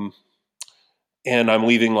 And I'm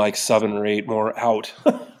leaving like 7 or 8 more out.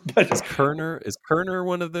 But is Kerner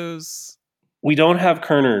one of those? We don't have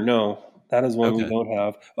Kerner. No, that is one we don't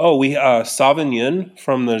have. Oh, we Sauvignon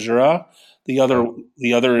from the Jura, the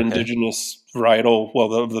other indigenous varietal.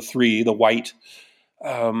 Well, of the 3, the white.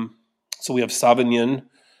 So we have Sauvignon.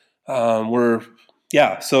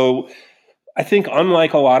 So I think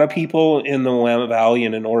unlike a lot of people in the Willamette Valley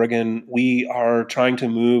and in Oregon, we are trying to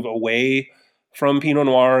move away from Pinot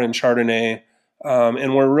Noir and Chardonnay.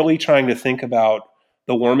 And we're really trying to think about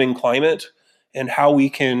the warming climate and how we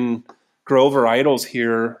can grow varietals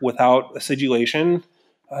here without acidulation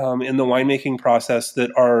in the winemaking process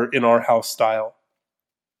that are in our house style.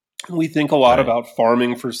 We think a lot about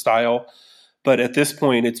farming for style, but at this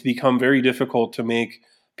point, it's become very difficult to make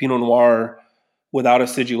Pinot Noir without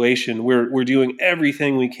acidulation. We're doing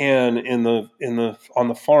everything we can on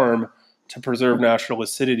the farm to preserve natural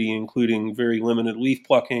acidity, including very limited leaf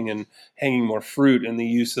plucking and hanging more fruit, and the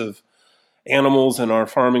use of animals in our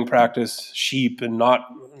farming practice, sheep, and not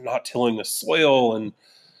tilling the soil, and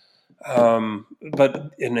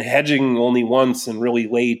but in hedging only once and really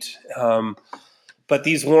late. But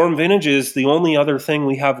these warm vintages, the only other thing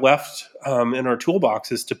we have left in our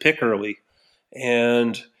toolbox is to pick early.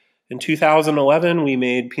 And in 2011, we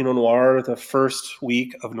made Pinot Noir the first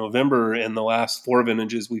week of November, and the last 4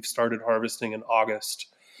 vintages we've started harvesting in August.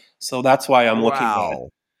 So that's why I'm looking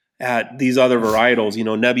at these other varietals.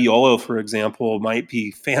 Nebbiolo, for example, might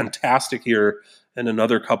be fantastic here in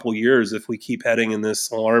another couple years if we keep heading in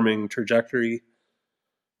this alarming trajectory.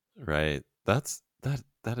 Right. That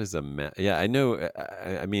is I know.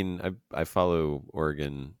 I mean, I follow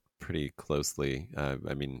Oregon pretty closely.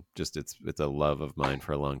 I mean, just it's a love of mine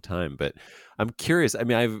for a long time. But I'm curious. I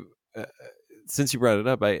mean, since you brought it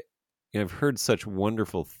up, I've heard such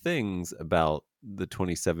wonderful things about the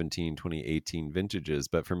 2017, 2018 vintages.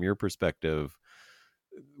 But from your perspective,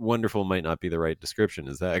 wonderful might not be the right description.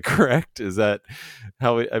 Is that correct? Is that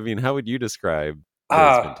how? I mean, how would you describe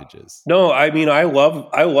those vintages? No, I mean, I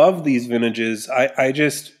love these vintages. I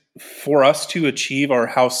just, for us to achieve our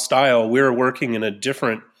house style, we're working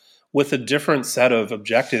with a different set of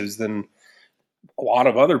objectives than a lot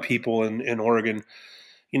of other people in Oregon.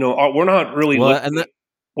 We're not really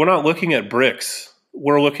we're not looking at bricks.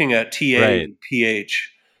 We're looking at TA and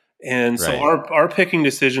pH. And so our picking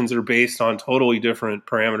decisions are based on totally different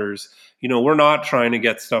parameters. We're not trying to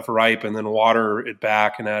get stuff ripe and then water it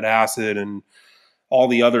back and add acid and all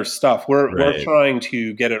the other stuff. We're trying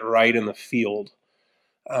to get it right in the field.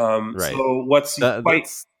 So that's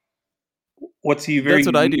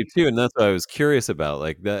what I do too, and that's what I was curious about.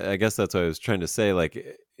 Like that, I guess that's what I was trying to say.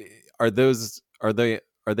 Like, are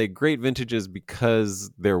they great vintages because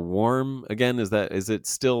they're warm? Again, is it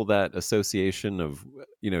still that association of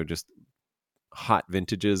just hot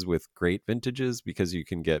vintages with great vintages because you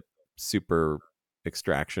can get super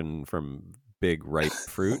extraction from big ripe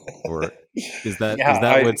fruit, or is that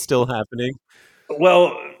what's still happening?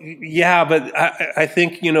 Well, yeah, but I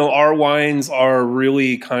think our wines are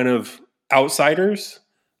really kind of outsiders.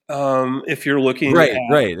 If you're looking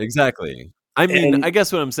right, exactly. I mean, I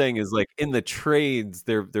guess what I'm saying is, like, in the trades,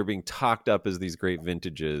 they're being talked up as these great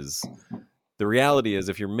vintages. The reality is,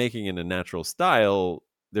 if you're making in a natural style,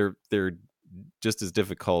 they're just as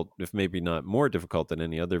difficult, if maybe not more difficult than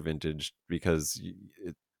any other vintage, because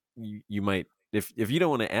you might, if you don't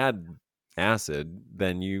want to add acid,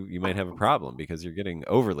 then you might have a problem because you're getting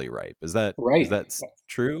overly ripe. Is that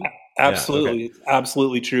true? Absolutely. It's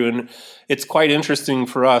absolutely true. And it's quite interesting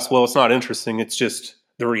for us. Well, it's not interesting. It's just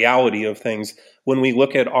the reality of things. When we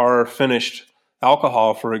look at our finished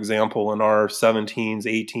alcohol, for example, in our 17s,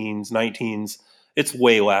 18s, 19s, it's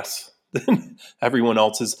way less than everyone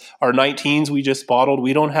else's. Our 19s we just bottled,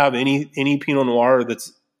 we don't have any Pinot Noir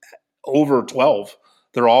that's over 12.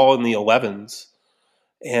 They're all in the 11s.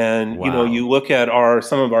 And, you look at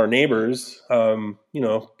some of our neighbors,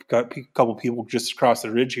 got a couple people just across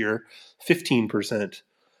the ridge here, 15%.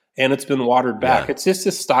 And it's been watered back. Yeah. It's just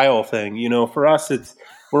a style thing. For us,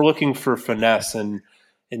 we're looking for finesse and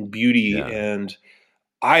beauty. Yeah. And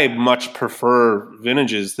I much prefer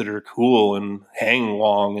vintages that are cool and hang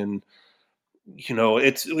long. And,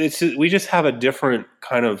 we just have a different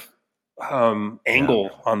kind of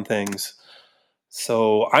angle on things.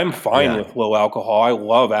 So I'm fine Yeah. with low alcohol. I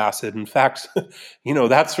love acid. In fact,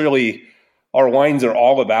 that's really our wines are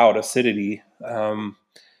all about acidity. And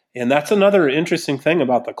that's another interesting thing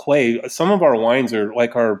about the clay. Some of our wines are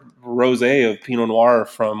like our rosé of Pinot Noir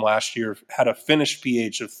from last year had a finished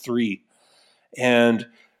pH of 3. And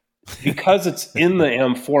because it's in the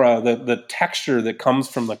amphora, the texture that comes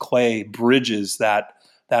from the clay bridges that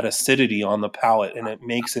acidity on the palate, and it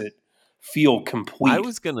makes it feel I complete.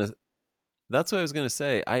 was gonna. That's what I was gonna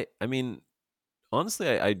say. I mean,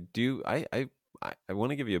 honestly, I do. I want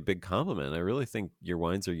to give you a big compliment. I really think your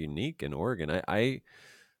wines are unique in Oregon.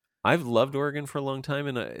 I've loved Oregon for a long time,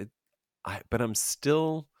 and but I'm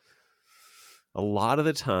still a lot of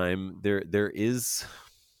the time there is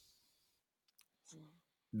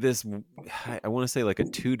this. I want to say like a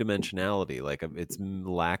two dimensionality, like it's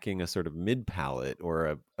lacking a sort of mid palate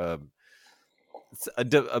or a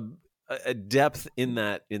depth in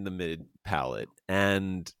the mid palate,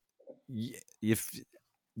 and if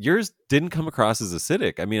yours didn't come across as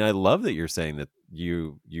acidic. I mean, I love that you're saying that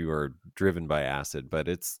you are driven by acid, but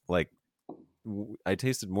it's like I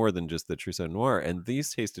tasted more than just the Trousseau Noir, and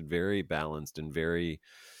these tasted very balanced and very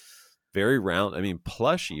round. I mean,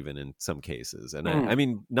 plush even in some cases, and I Mm.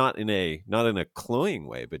 mean not in a cloying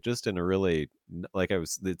way, but just in a really like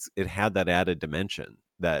it had that added dimension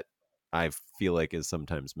that I feel like is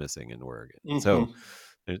sometimes missing in Oregon. So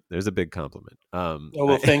Hmm. there's a big compliment. Oh,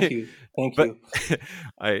 well, thank you. Thank But you.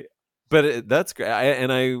 I, but that's great.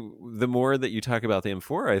 The more that you talk about the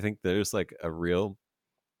amphora, I think there's like a real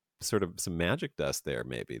sort of some magic dust there,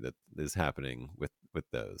 maybe that is happening with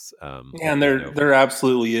those, Yeah, with and Pinot there Noir.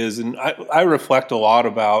 absolutely is. And I reflect a lot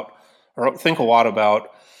about, or think a lot about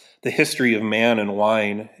the history of man and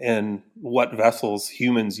wine and what vessels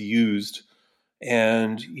humans used.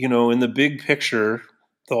 And, in the big picture,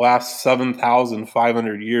 the last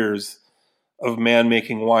 7,500 years of man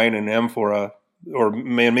making wine in amphora, or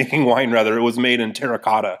man making wine rather, it was made in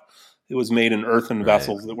terracotta. It was made in earthen Right.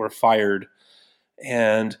 vessels that were fired.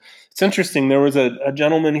 And it's interesting. There was a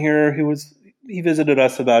gentleman here he visited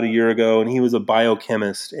us about a year ago, and he was a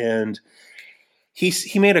biochemist. And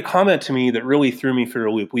he made a comment to me that really threw me for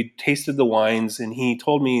a loop. We tasted the wines, and he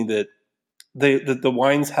told me that the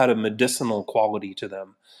wines had a medicinal quality to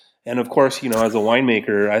them. And of course, as a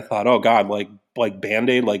winemaker, I thought, oh God, like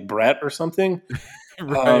Band-Aid, like Brett or something.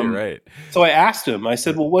 Right. Um, Right. so I asked him. I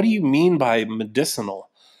said, "Well, what do you mean by medicinal?"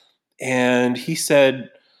 And he said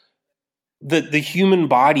that the human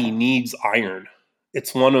body needs iron.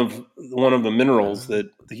 It's one of the minerals Uh,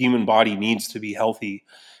 that the human body needs to be healthy,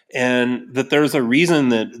 and that there's a reason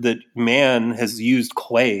that man has used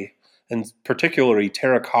clay and particularly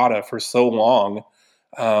terracotta for so long,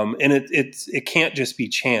 and it can't just be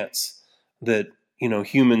chance that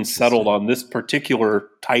humans settled Interesting. on this particular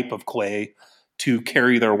type of clay to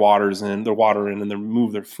carry their water in, and then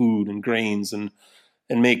move their food and grains and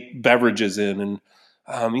make beverages in. And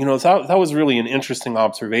so that was really an interesting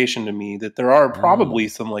observation to me, that there are probably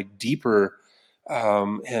Mm. some like deeper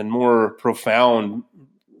and more profound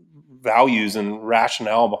values and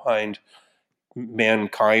rationale behind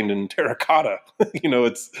mankind and terracotta.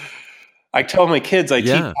 It's I tell my kids I teach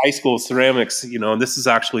Yeah. high school ceramics, and this is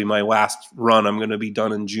actually my last run. I'm going to be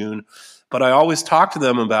done in June, but I always talk to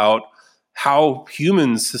them about how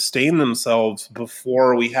humans sustained themselves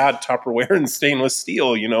before we had Tupperware and stainless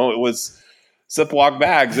steel. It was Ziploc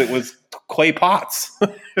bags, it was clay pots.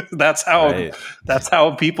 that's how Right. that's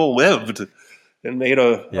how people lived and made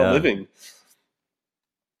a Yeah. living.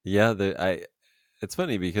 Yeah. It's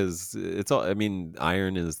funny because it's all. I mean,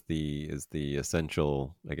 iron is the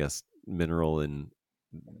essential, I guess, mineral in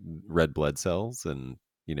red blood cells, and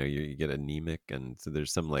you get anemic, and so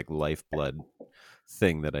there's some like lifeblood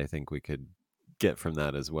thing that I think we could get from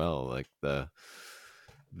that as well, like that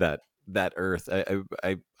earth.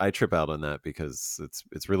 I trip out on that because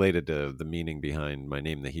it's related to the meaning behind my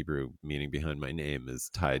name. The Hebrew meaning behind my name is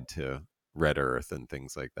tied to red earth and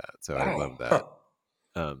things like that. So I Wow. love Huh.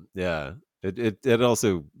 that. Yeah, it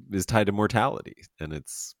also is tied to mortality, and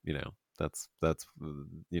it's that's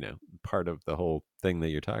part of the whole thing that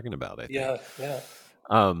you're talking about, I think. Yeah,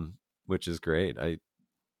 yeah. Which is great.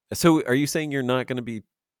 So are you saying you're not going to be,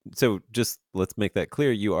 so just let's make that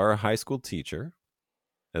clear, you are a high school teacher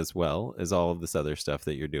as well as all of this other stuff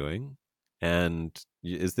that you're doing, and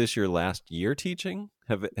is this your last year teaching?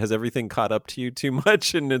 Has everything caught up to you too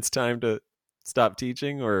much and it's time to stop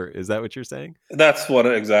teaching, or is that what you're saying? That's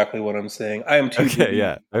exactly what I'm saying. I am too Okay, busy.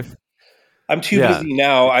 yeah. I'm too Yeah. busy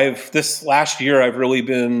now. This last year I've really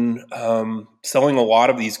been selling a lot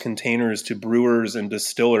of these containers to brewers and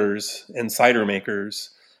distillers and cider makers.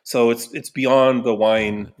 So it's beyond the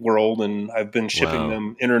wine world, and I've been shipping Wow.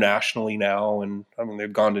 them internationally now. And I mean,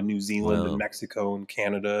 they've gone to New Zealand and Wow. Mexico and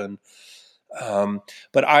Canada, and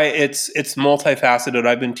but it's multifaceted.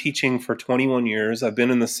 I've been teaching for 21 years. I've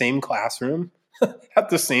been in the same classroom at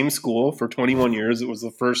the same school for 21 years. It was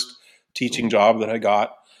the first teaching job that I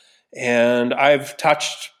got. And I've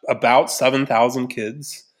touched about 7,000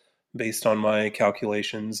 kids based on my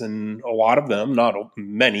calculations. And a lot of them, not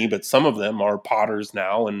many, but some of them are potters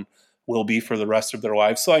now and will be for the rest of their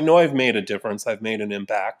lives. So I know I've made a difference. I've made an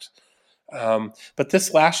impact. But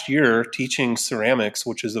this last year, teaching ceramics,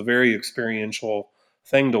 which is a very experiential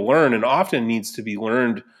thing to learn and often needs to be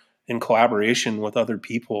learned in collaboration with other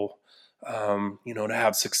people, to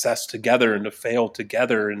have success together and to fail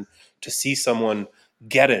together and to see someone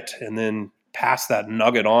get it and then pass that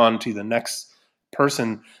nugget on to the next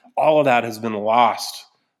person. All of that has been lost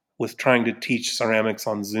with trying to teach ceramics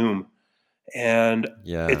on Zoom. And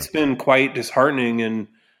Yeah. it's been quite disheartening. And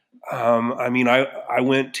I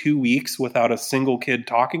went 2 weeks without a single kid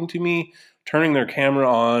talking to me, turning their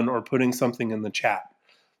camera on, or putting something in the chat.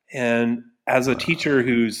 And as a teacher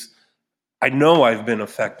I know I've been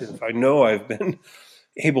effective. I know I've been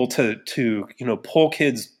able to pull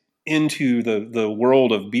kids into the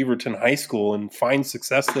world of Beaverton High School and find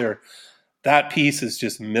success there. That piece is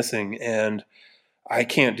just missing, and I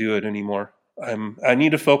can't do it anymore. I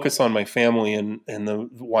need to focus on my family and the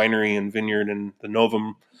winery and vineyard and the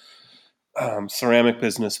Novum ceramic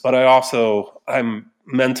business, but I'm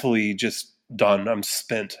mentally just done. I'm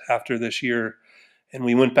spent after this year. And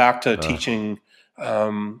we went back to Ugh. teaching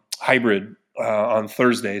hybrid on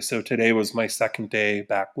Thursday. So today was my second day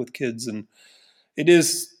back with kids, and it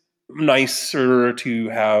is nicer to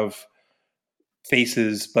have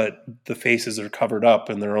faces, but the faces are covered up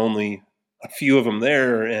and there are only a few of them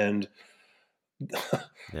there. And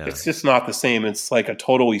Yeah. it's just not the same. It's like a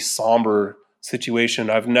totally somber situation.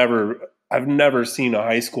 I've never seen a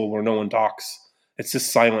high school where no one talks. It's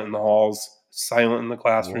just silent in the halls, silent in the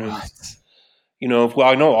classrooms. What? Well,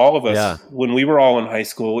 I know all of us, Yeah. when we were all in high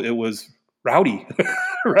school, it was rowdy,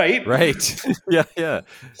 right? Right. Yeah. Yeah.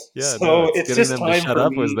 Yeah. No, So it's it's getting just them to time shut for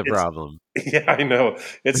up was me. the problem. Yeah, I know.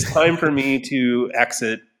 It's time for me to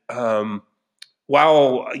exit. While,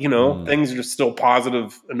 Mm. things are still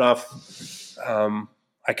positive enough,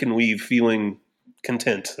 I can leave feeling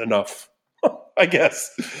content enough, I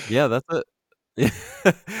guess. Yeah, that's a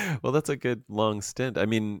well, that's a good long stint. I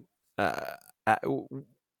mean, uh,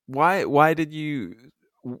 why did you?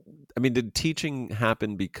 I mean, did teaching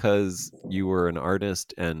happen because you were an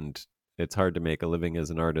artist and it's hard to make a living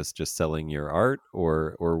as an artist just selling your art,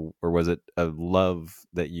 or was it a love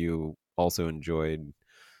that you also enjoyed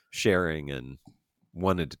sharing and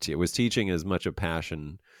wanted to teach? Was teaching as much a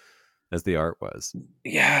passion as the art was,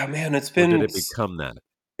 Yeah, man, or did it become that?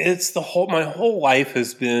 it's my whole life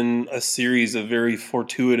has been a series of very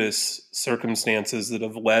fortuitous circumstances that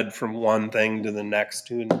have led from one thing to the next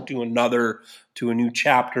to another, to a new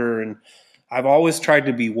chapter. And I've always tried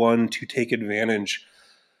to be one to take advantage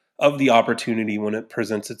of the opportunity when it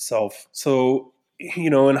presents itself. So,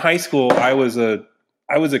 in high school, I was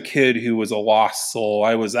a kid who was a lost soul.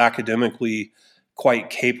 I was academically quite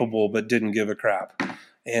capable, but didn't give a crap.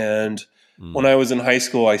 And when Mm. I was in high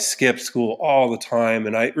school, I skipped school all the time.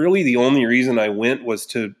 And the only reason I went was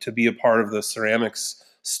to be a part of the ceramics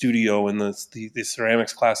studio and the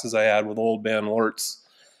ceramics classes I had with old man Lortz.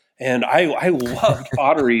 And I loved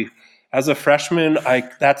pottery. As a freshman,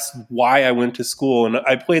 that's why I went to school, and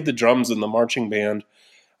I played the drums in the marching band.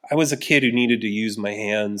 I was a kid who needed to use my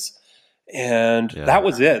hands, and Yeah. that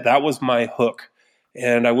was it. That was my hook.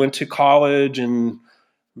 And I went to college and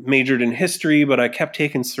majored in history, but I kept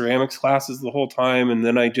taking ceramics classes the whole time, and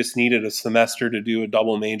then I just needed a semester to do a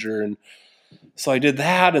double major, and so I did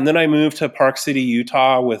that. And then I moved to Park City,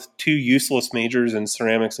 Utah with two useless majors in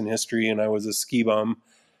ceramics and history, and I was a ski bum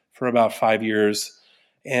for about 5 years.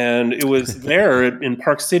 And it was there in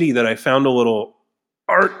Park City that I found a little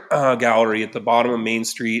art gallery at the bottom of Main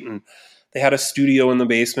Street, and they had a studio in the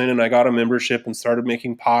basement. And I got a membership and started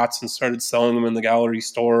making pots and started selling them in the gallery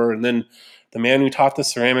store. And then the man who taught the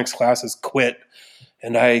ceramics classes quit,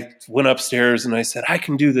 and I went upstairs and I said, I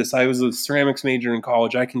can do this. I was a ceramics major in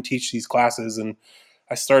college. I can teach these classes. And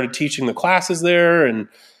I started teaching the classes there and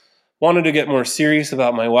wanted to get more serious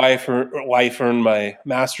about my life, earned my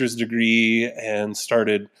master's degree, and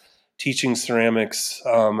started teaching ceramics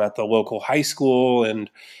at the local high school. And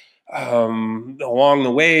along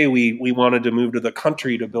the way, we wanted to move to the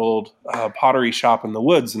country to build a pottery shop in the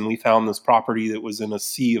woods. And we found this property that was in a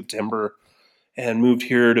sea of timber and moved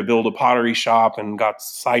here to build a pottery shop and got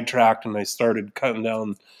sidetracked. And I started cutting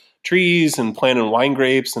down trees and planting wine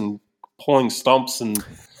grapes and pulling stumps and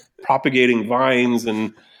propagating vines.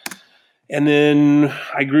 And then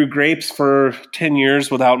I grew grapes for 10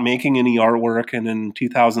 years without making any artwork. And in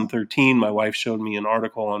 2013, my wife showed me an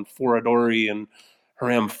article on Foradori and her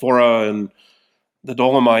amphora and the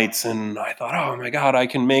Dolomites. And I thought, oh my God, I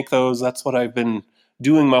can make those. That's what I've been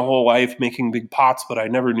doing my whole life, making big pots, but I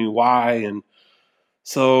never knew why. And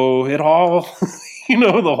so it all,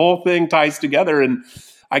 the whole thing ties together. And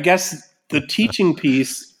I guess the teaching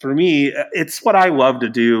piece for me, it's what I love to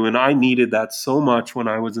do. And I needed that so much when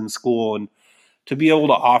I was in school. And to be able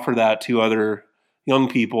to offer that to other young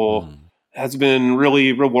people has been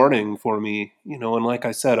really rewarding for me. And like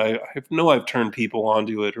I said, I know I've turned people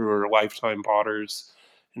onto it who are lifetime potters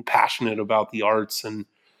and passionate about the arts. And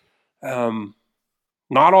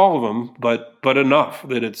not all of them, but enough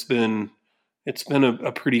that it's been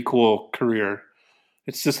a pretty cool career.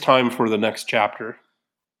 It's just time for the next chapter.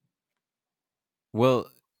 Well,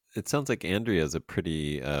 it sounds like Andrea is a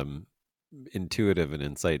pretty intuitive and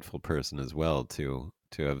insightful person as well, to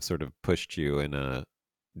have sort of pushed you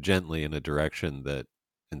gently in a direction that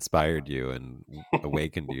inspired you and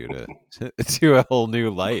awakened you to a whole new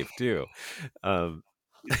life too.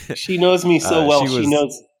 She knows me so well.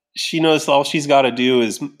 She knows all she's got to do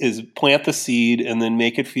is plant the seed and then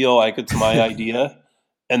make it feel like it's my idea,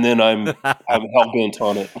 and then I'm hell bent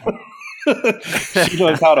on it. She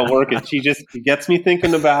knows how to work it. She gets me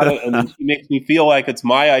thinking about it, and then she makes me feel like it's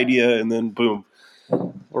my idea, and then boom,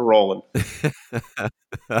 we're rolling.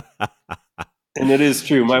 And it is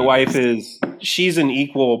true. My wife she's an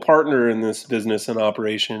equal partner in this business and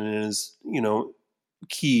operation, and is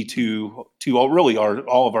key to really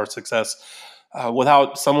all of our success.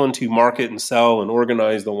 Without someone to market and sell and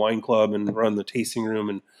organize the wine club and run the tasting room,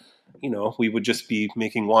 and we would just be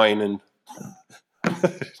making wine and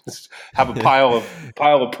have a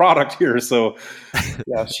pile of product here. So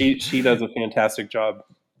yeah, she does a fantastic job.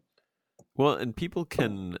 Well, and people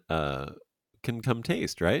can come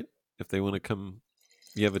taste, right? If they want to come.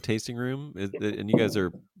 You have a tasting room, and you guys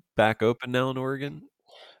are back open now in Oregon?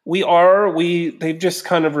 We are. They've just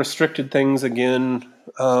kind of restricted things again,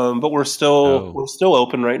 but we're still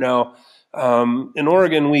open right now. In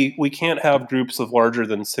Oregon, we can't have groups of larger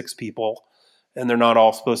than 6 people, and they're not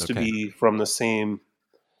all supposed to be from the same.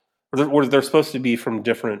 Or they're supposed to be from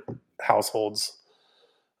different households,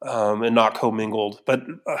 and not commingled. But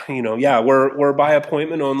we're by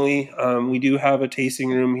appointment only. We do have a tasting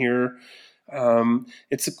room here.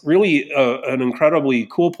 It's really an incredibly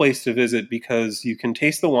cool place to visit because you can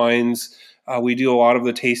taste the wines. We do a lot of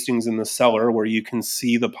the tastings in the cellar where you can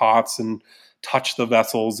see the pots and touch the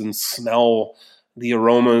vessels and smell the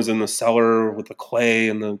aromas in the cellar with the clay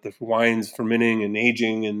and the wines fermenting and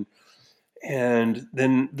aging. And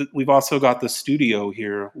then we've also got the studio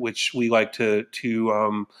here, which we like to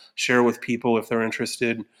share with people if they're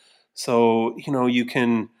interested. So, you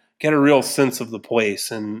can get a real sense of the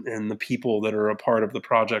place and the people that are a part of the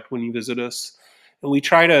project when you visit us. And we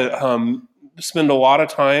try to spend a lot of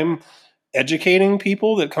time educating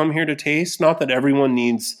people that come here to taste. Not that everyone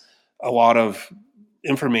needs a lot of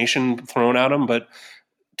information thrown at them, but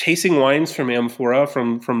tasting wines from Amphora,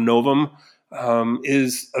 from Novum,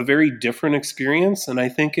 is a very different experience. And I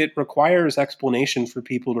think it requires explanation for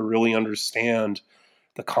people to really understand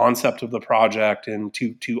the concept of the project and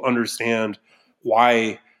to understand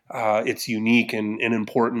why it's unique and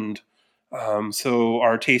important. So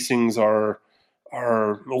our tastings are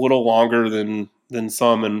a little longer than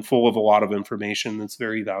some and full of a lot of information that's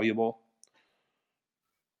very valuable.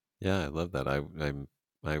 Yeah, I love that. I'm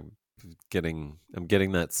getting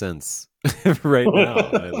that sense right now.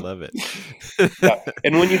 I love it. Yeah.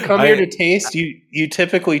 And when you come here to taste, you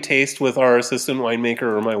typically taste with our assistant winemaker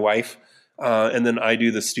or my wife, and then I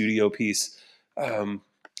do the studio piece.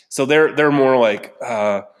 So they're more like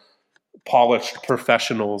polished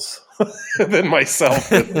professionals than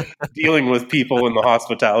myself dealing with people in the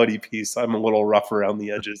hospitality piece. I'm a little rough around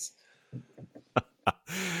the edges.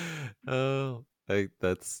 I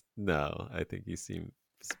think you seem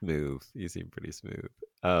smooth. You seem pretty smooth.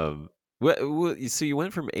 So you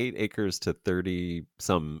went from 8 acres to 30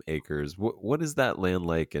 some acres. What is that land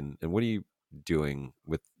like, and what are you doing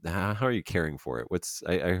with? How are you caring for it?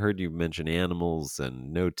 I heard you mention animals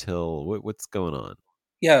and no-till. What's going on?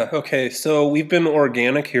 Yeah. Okay. So we've been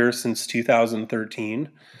organic here since 2013.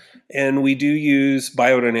 And we do use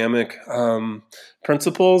biodynamic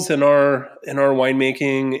principles in our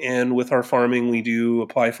winemaking, and with our farming, we do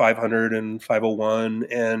apply 500 and 501,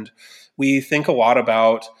 and we think a lot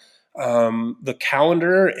about the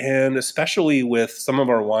calendar, and especially with some of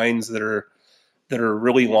our wines that that are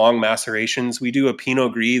really long macerations. We do a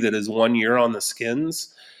Pinot Gris that is 1 year on the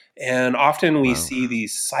skins, and often we Wow. see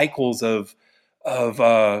these cycles of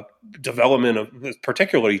development of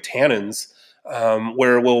particularly tannins,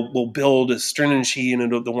 where we'll build astringency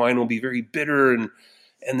and the wine will be very bitter,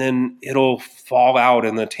 and then it'll fall out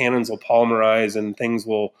and the tannins will polymerize and things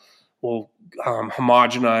will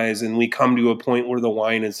homogenize, and we come to a point where the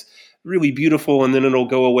wine is really beautiful, and then it'll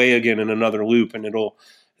go away again in another loop, and it'll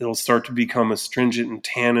start to become astringent and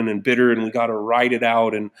tannin and bitter, and we got to ride it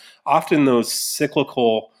out. And often those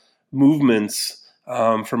cyclical movements,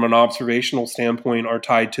 from an observational standpoint, are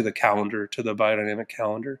tied to the calendar, to the biodynamic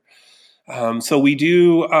calendar. So we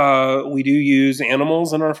do use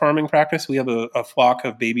animals in our farming practice. We have a flock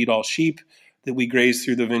of baby doll sheep that we graze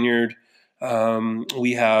through the vineyard.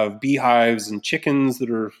 We have beehives and chickens that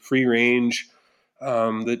are free range,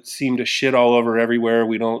 that seem to shit all over everywhere.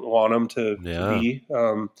 We don't want them to Yeah. be.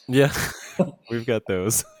 Yeah. We've got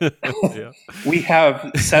those. Yeah. We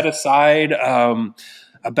have set aside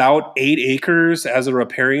about 8 acres as a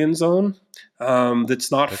riparian zone,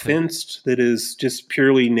 that's not Okay. fenced, that is just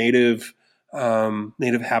purely native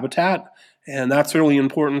habitat, and that's really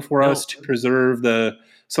important for us to preserve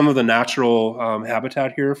some of the natural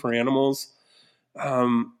habitat here for animals.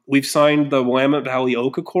 We've signed the Willamette Valley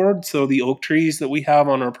Oak Accord, so the oak trees that we have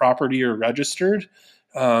on our property are registered,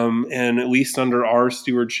 and at least under our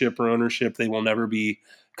stewardship or ownership, they will never be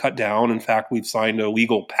cut down. In fact, we've signed a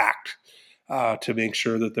legal pact to make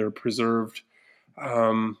sure that they're preserved.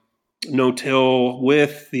 No till,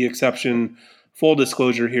 with the exception, full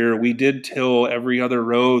disclosure here, we did till every other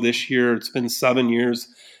row this year. It's been 7 years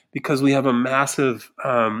because we have a massive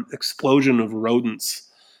explosion of rodents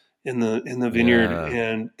in the vineyard, Yeah.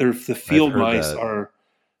 and the I've field heard mice that. are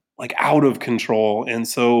like out of control, and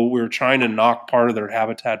so we're trying to knock part of their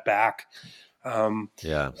habitat back.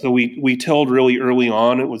 Yeah. So we tilled really early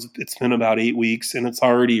on. It's been about 8 weeks, and it's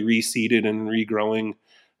already reseeded and regrowing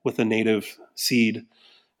with a native seed.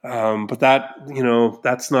 But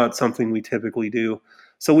that's not something we typically do.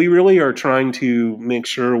 So we really are trying to make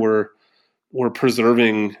sure we're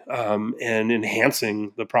preserving, and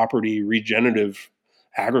enhancing the property. Regenerative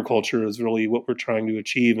agriculture is really what we're trying to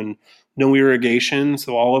achieve, and no irrigation.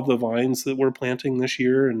 So all of the vines that we're planting this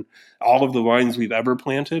year, and all of the vines we've ever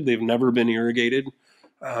planted, they've never been irrigated.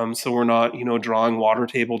 So we're not, drawing water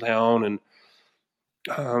table down, and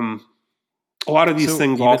um, a lot of these So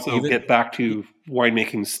things also even get back to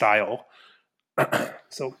winemaking style.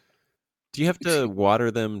 So do you have to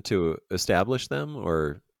water them to establish them,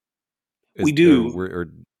 or we is do. or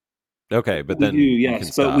okay, but We do, then you can yes,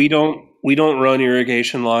 but stop. we don't run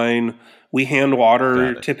irrigation line. We hand water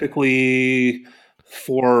Got it. typically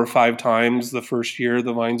 4 or 5 times the first year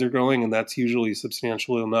the vines are growing, and that's usually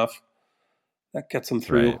substantial enough. That gets them Right,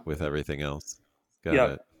 through. with everything else. Got Yeah,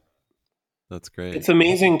 it. That's great. it's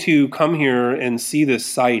amazing to come here and see this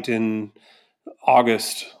site in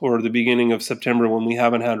August or the beginning of September when we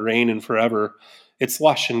haven't had rain in forever. It's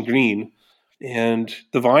lush and green, and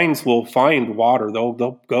the vines will find water.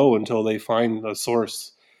 They'll go until they find a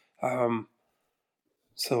source. Um,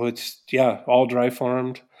 So it's, yeah, all dry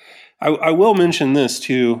farmed. I will mention this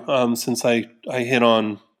too, since I hit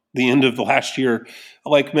on the end of the last year.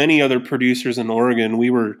 Like many other producers in Oregon, we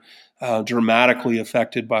were dramatically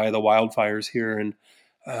affected by the wildfires here, and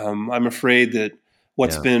I'm afraid that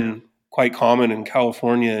what's Yeah. been quite common in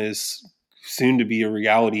California is soon to be a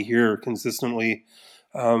reality here consistently.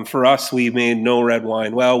 For us, we made no red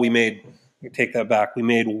wine. Well, I take that back. We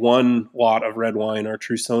made one lot of red wine, our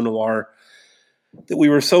Trousseau Noir, that we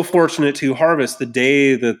were so fortunate to harvest the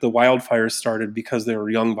day that the wildfires started because they were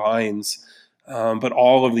young vines. But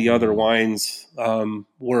all of the other Mm. wines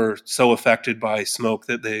were so affected by smoke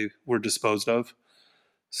that they were disposed of.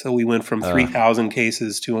 So we went from Uh, 3,000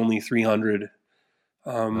 cases to only 300.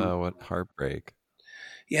 Um, what heartbreak.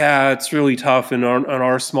 yeah, it's really tough. And on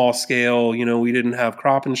our small scale, we didn't have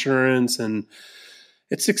crop insurance, and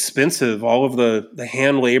it's expensive. All of the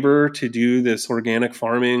hand labor to do this organic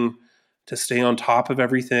farming, to stay on top of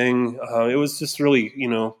everything. It was just really,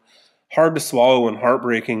 hard to swallow and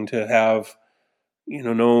heartbreaking to have,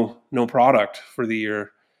 no product for the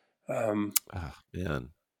year. Um, Oh, man. I mean,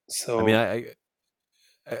 so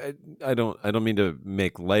I don't mean to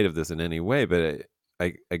make light of this in any way, but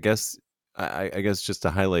I guess I guess just to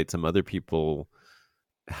highlight some other people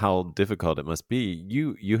how difficult it must be.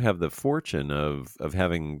 You have the fortune of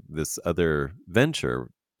having this other venture,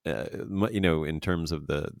 in terms of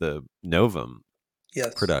the Novum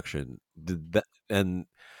yes. production. And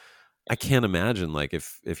I can't imagine, like,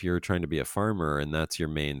 if you're trying to be a farmer and that's your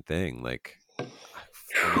main thing. Like,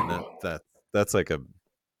 I mean, that's like a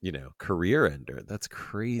career ender. That's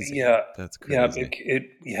crazy. Yeah, That's yeah, crazy.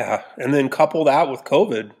 yeah, and then couple that with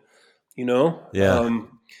COVID, you know. Yeah.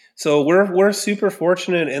 So we're super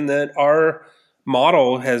fortunate in that our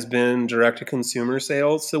model has been direct to consumer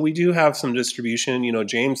sales. So we do have some distribution. You know,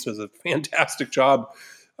 James does a fantastic job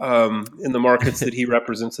in the markets that he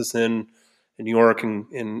represents us in New York and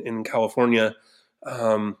in California,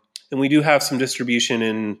 um, and we do have some distribution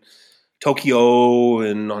in Tokyo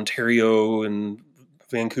and Ontario and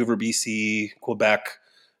Vancouver, BC, Quebec,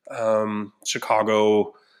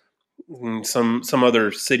 Chicago, and some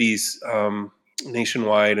other cities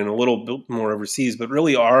nationwide, and a little bit more overseas. But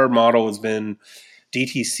really, our model has been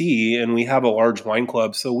DTC, and we have a large wine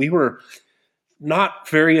club, so we were not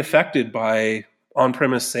very affected by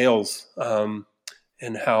on-premise sales,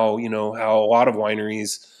 and how a lot of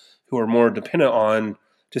wineries who are more dependent on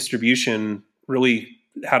distribution really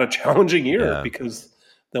had a challenging year Yeah. because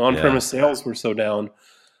the Yeah. on-premise sales were so down.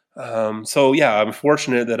 So yeah, I'm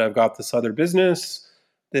fortunate that I've got this other business,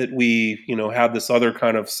 that we had this other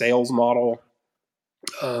kind of sales model,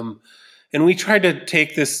 um, and we tried to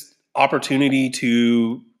take this opportunity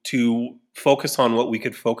to focus on what we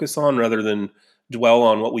could focus on rather than dwell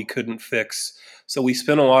on what we couldn't fix. So we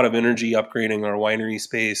spent a lot of energy upgrading our winery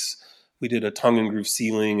space. We did a tongue and groove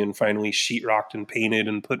ceiling and finally sheetrocked and painted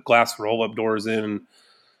and put glass roll up doors in and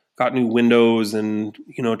got new windows, and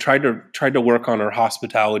tried to work on our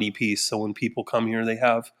hospitality piece. So when people come here, they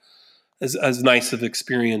have as nice of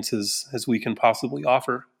experiences as we can possibly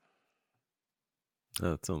offer.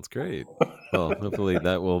 Oh, that sounds great. Well, hopefully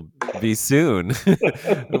that will be soon.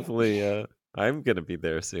 Hopefully, I'm gonna be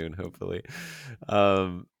there soon. Hopefully.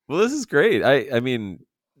 Well, this is great. I mean,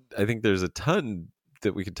 I think there's a ton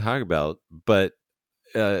that we could talk about, but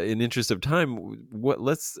in interest of time, what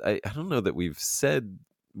let's I don't know that we've said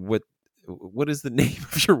what is the name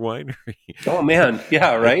of your winery? Oh man,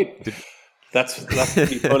 yeah, I right. did. That's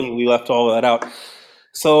pretty funny. We left all of that out.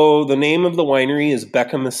 So the name of the winery is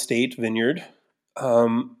Beckham Estate Vineyard,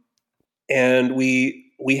 um, and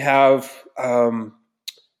we have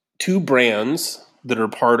two brands that are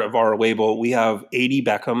part of our label. We have 80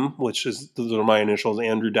 Beckham, which is those are my initials,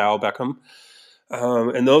 Andrew Dow Beckham,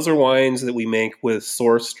 and those are wines that we make with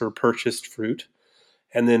sourced or purchased fruit.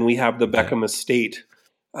 And then we have the Okay. Beckham Estate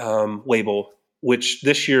label, which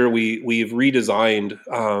this year we've redesigned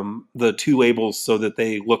the two labels so that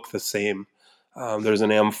they look the same. There's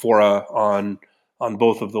an amphora on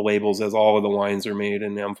both of the labels, as all of the wines are made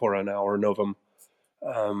in amphora now, or novum.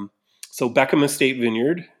 Um, so Beckham Estate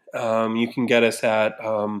Vineyard, you can get us at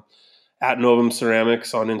Novum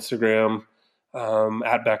Ceramics on Instagram,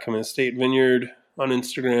 at Beckham Estate Vineyard on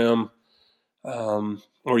Instagram,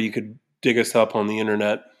 or you could dig us up on the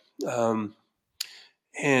internet. Um,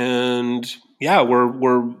 and yeah,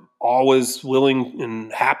 we're always willing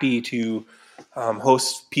and happy to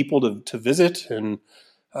host people to visit. And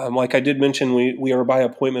like I did mention, we are by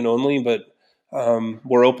appointment only, but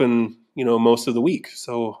we're open most of the week,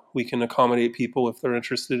 so we can accommodate people if they're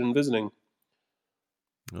interested in visiting.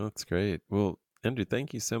 Oh, that's great. Well, Andrew,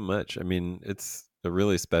 thank you so much. I mean, it's a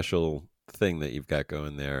really special thing that you've got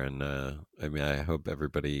going there, and I mean, I hope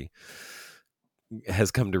everybody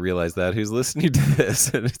has come to realize that who's listening to this,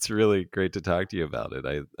 and it's really great to talk to you about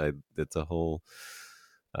it. It's a whole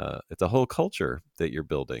culture that you're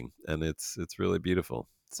building, and it's really beautiful.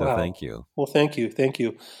 So Wow. thank you. Well, thank you.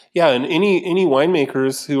 Yeah, and any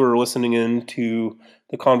winemakers who are listening in to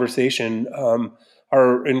the conversation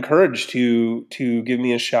are encouraged to give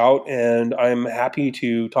me a shout, and I'm happy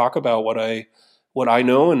to talk about what I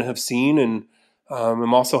know and have seen, and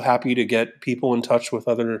I'm also happy to get people in touch with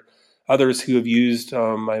others who have used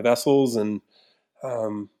my vessels, and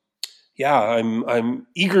um, yeah, I'm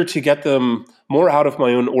eager to get them more out of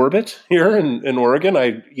my own orbit here in Oregon.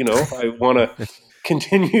 I want to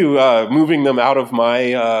continue moving them out of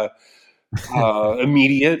my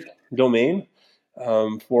immediate domain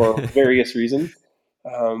for various reasons.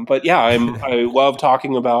 But yeah, I love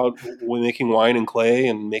talking about making wine and clay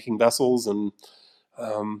and making vessels, and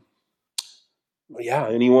um, yeah,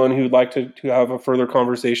 anyone who'd like to have a further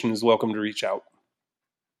conversation is welcome to reach out.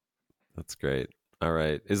 That's great. All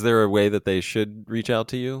right. Is there a way that they should reach out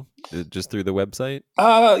to you? Just through the website?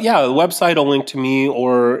 Yeah, the website will link to me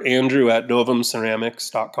or Andrew at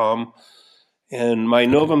novumceramics.com. And my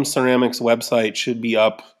Okay. Novum Ceramics website should be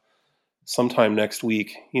up sometime next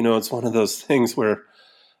week. It's one of those things where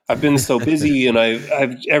I've been so busy, and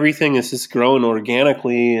I've everything is just growing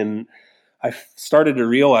organically, and I started to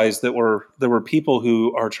realize that there were people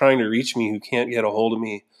who are trying to reach me who can't get a hold of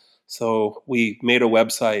me. So we made a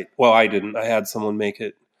website. Well, I didn't. I had someone make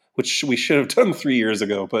it, which we should have done 3 years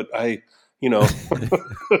ago. But you know.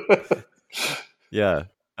 Yeah,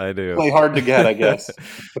 I do. Play hard to get, I guess.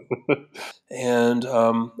 And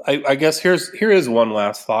I guess here is one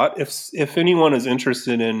last thought. If anyone is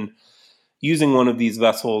interested in using one of these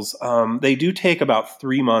vessels, they do take about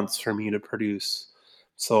 3 months for me to produce.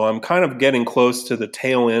 So I'm kind of getting close to the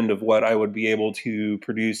tail end of what I would be able to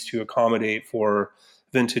produce to accommodate for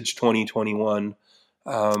vintage 2021.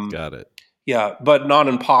 Got it. Yeah, but not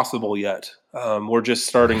impossible yet. We're just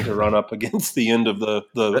starting to run up against the end of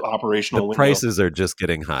the operational window. Prices are just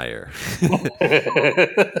getting higher.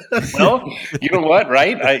 Well, you know what,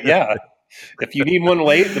 right? Yeah. If you need one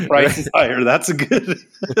late, the price is higher. That's good.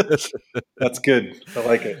 That's good. I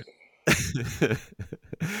like it.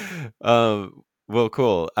 Well,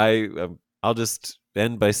 cool. I'll just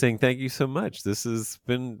end by saying thank you so much. This has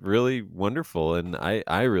been really wonderful, and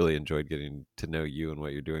I really enjoyed getting to know you and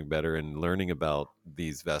what you're doing better, and learning about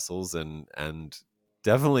these vessels, and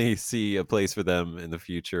definitely see a place for them in the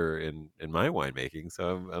future in my winemaking.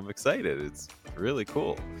 So I'm excited. It's really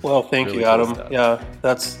cool. Well, thank you, Adam. Cool. Yeah,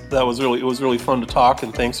 it was really fun to talk,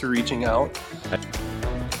 and thanks for reaching out.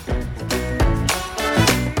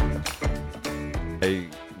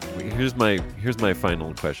 Here's my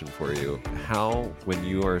final question for you. How, when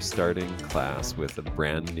you are starting class with a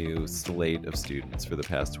brand new slate of students for the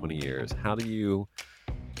past 20 years, how do you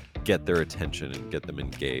get their attention and get them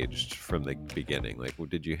engaged from the beginning? Like,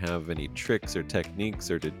 did you have any tricks or techniques,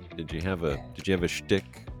 or did you have a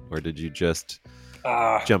shtick, or did you just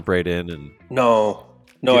jump right in and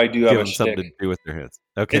I do have a shtick. Something to do with their hands.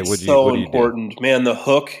 Okay, it's so important, man. The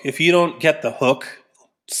hook. If you don't get the hook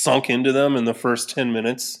sunk into them in the first 10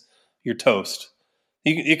 minutes, you're toast.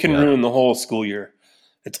 You can ruin the whole school year.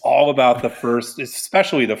 It's all about the first,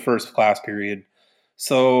 especially the first class period.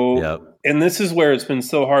 So, and this is where it's been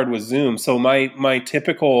so hard with Zoom. So my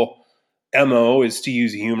typical MO is to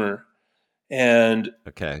use humor. And,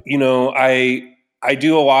 you know, I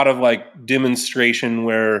do a lot of like demonstration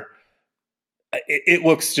where it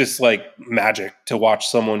looks just like magic to watch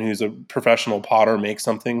someone who's a professional potter make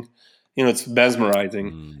something. You know, it's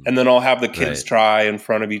mesmerizing. And then I'll have the kids try in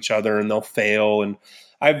front of each other, and they'll fail. And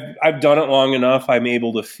I've done it long enough. I'm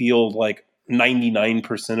able to field like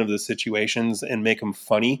 99% of the situations and make them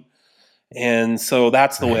funny. And so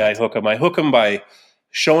that's the way I hook them. I hook them by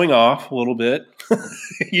showing off a little bit,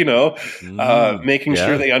 you know, making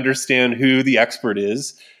sure they understand who the expert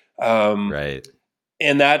is.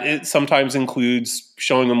 And that it sometimes includes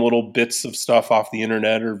showing them little bits of stuff off the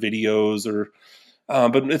internet or videos, or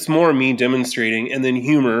but it's more me demonstrating, and then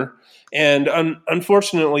humor. And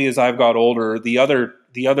unfortunately, as I've got older, the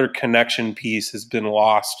other connection piece has been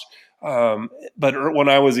lost. But when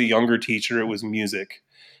I was a younger teacher, it was music,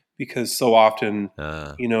 because so often,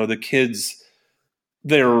 you know, the kids,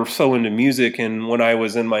 they're so into music. And when I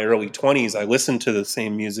was in my early 20s, I listened to the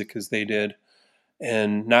same music as they did.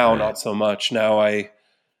 And now not so much. Now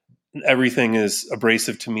everything is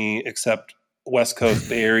abrasive to me except West Coast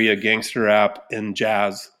Bay Area gangster rap and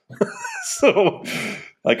jazz. So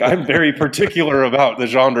like, I'm very particular about the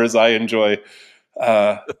genres I enjoy.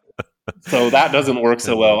 So that doesn't work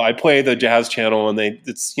so well. I play the jazz channel, and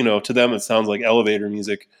it's, you know, to them, it sounds like elevator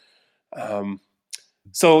music.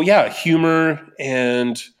 So yeah, humor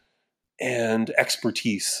and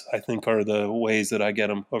expertise, I think, are the ways that I get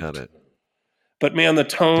them hooked. Got it. But man, the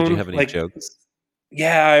tone. Did you have any jokes?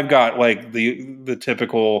 Yeah, I've got like the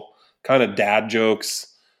typical kind of dad jokes,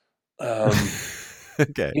 you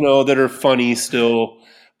know, that are funny still.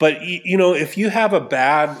 But, you know, if you have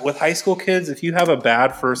with high school kids, if you have a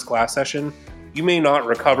bad first class session, you may not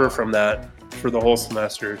recover from that for the whole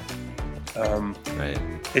semester.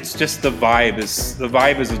 It's just the vibe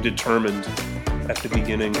is determined at the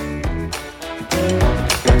beginning.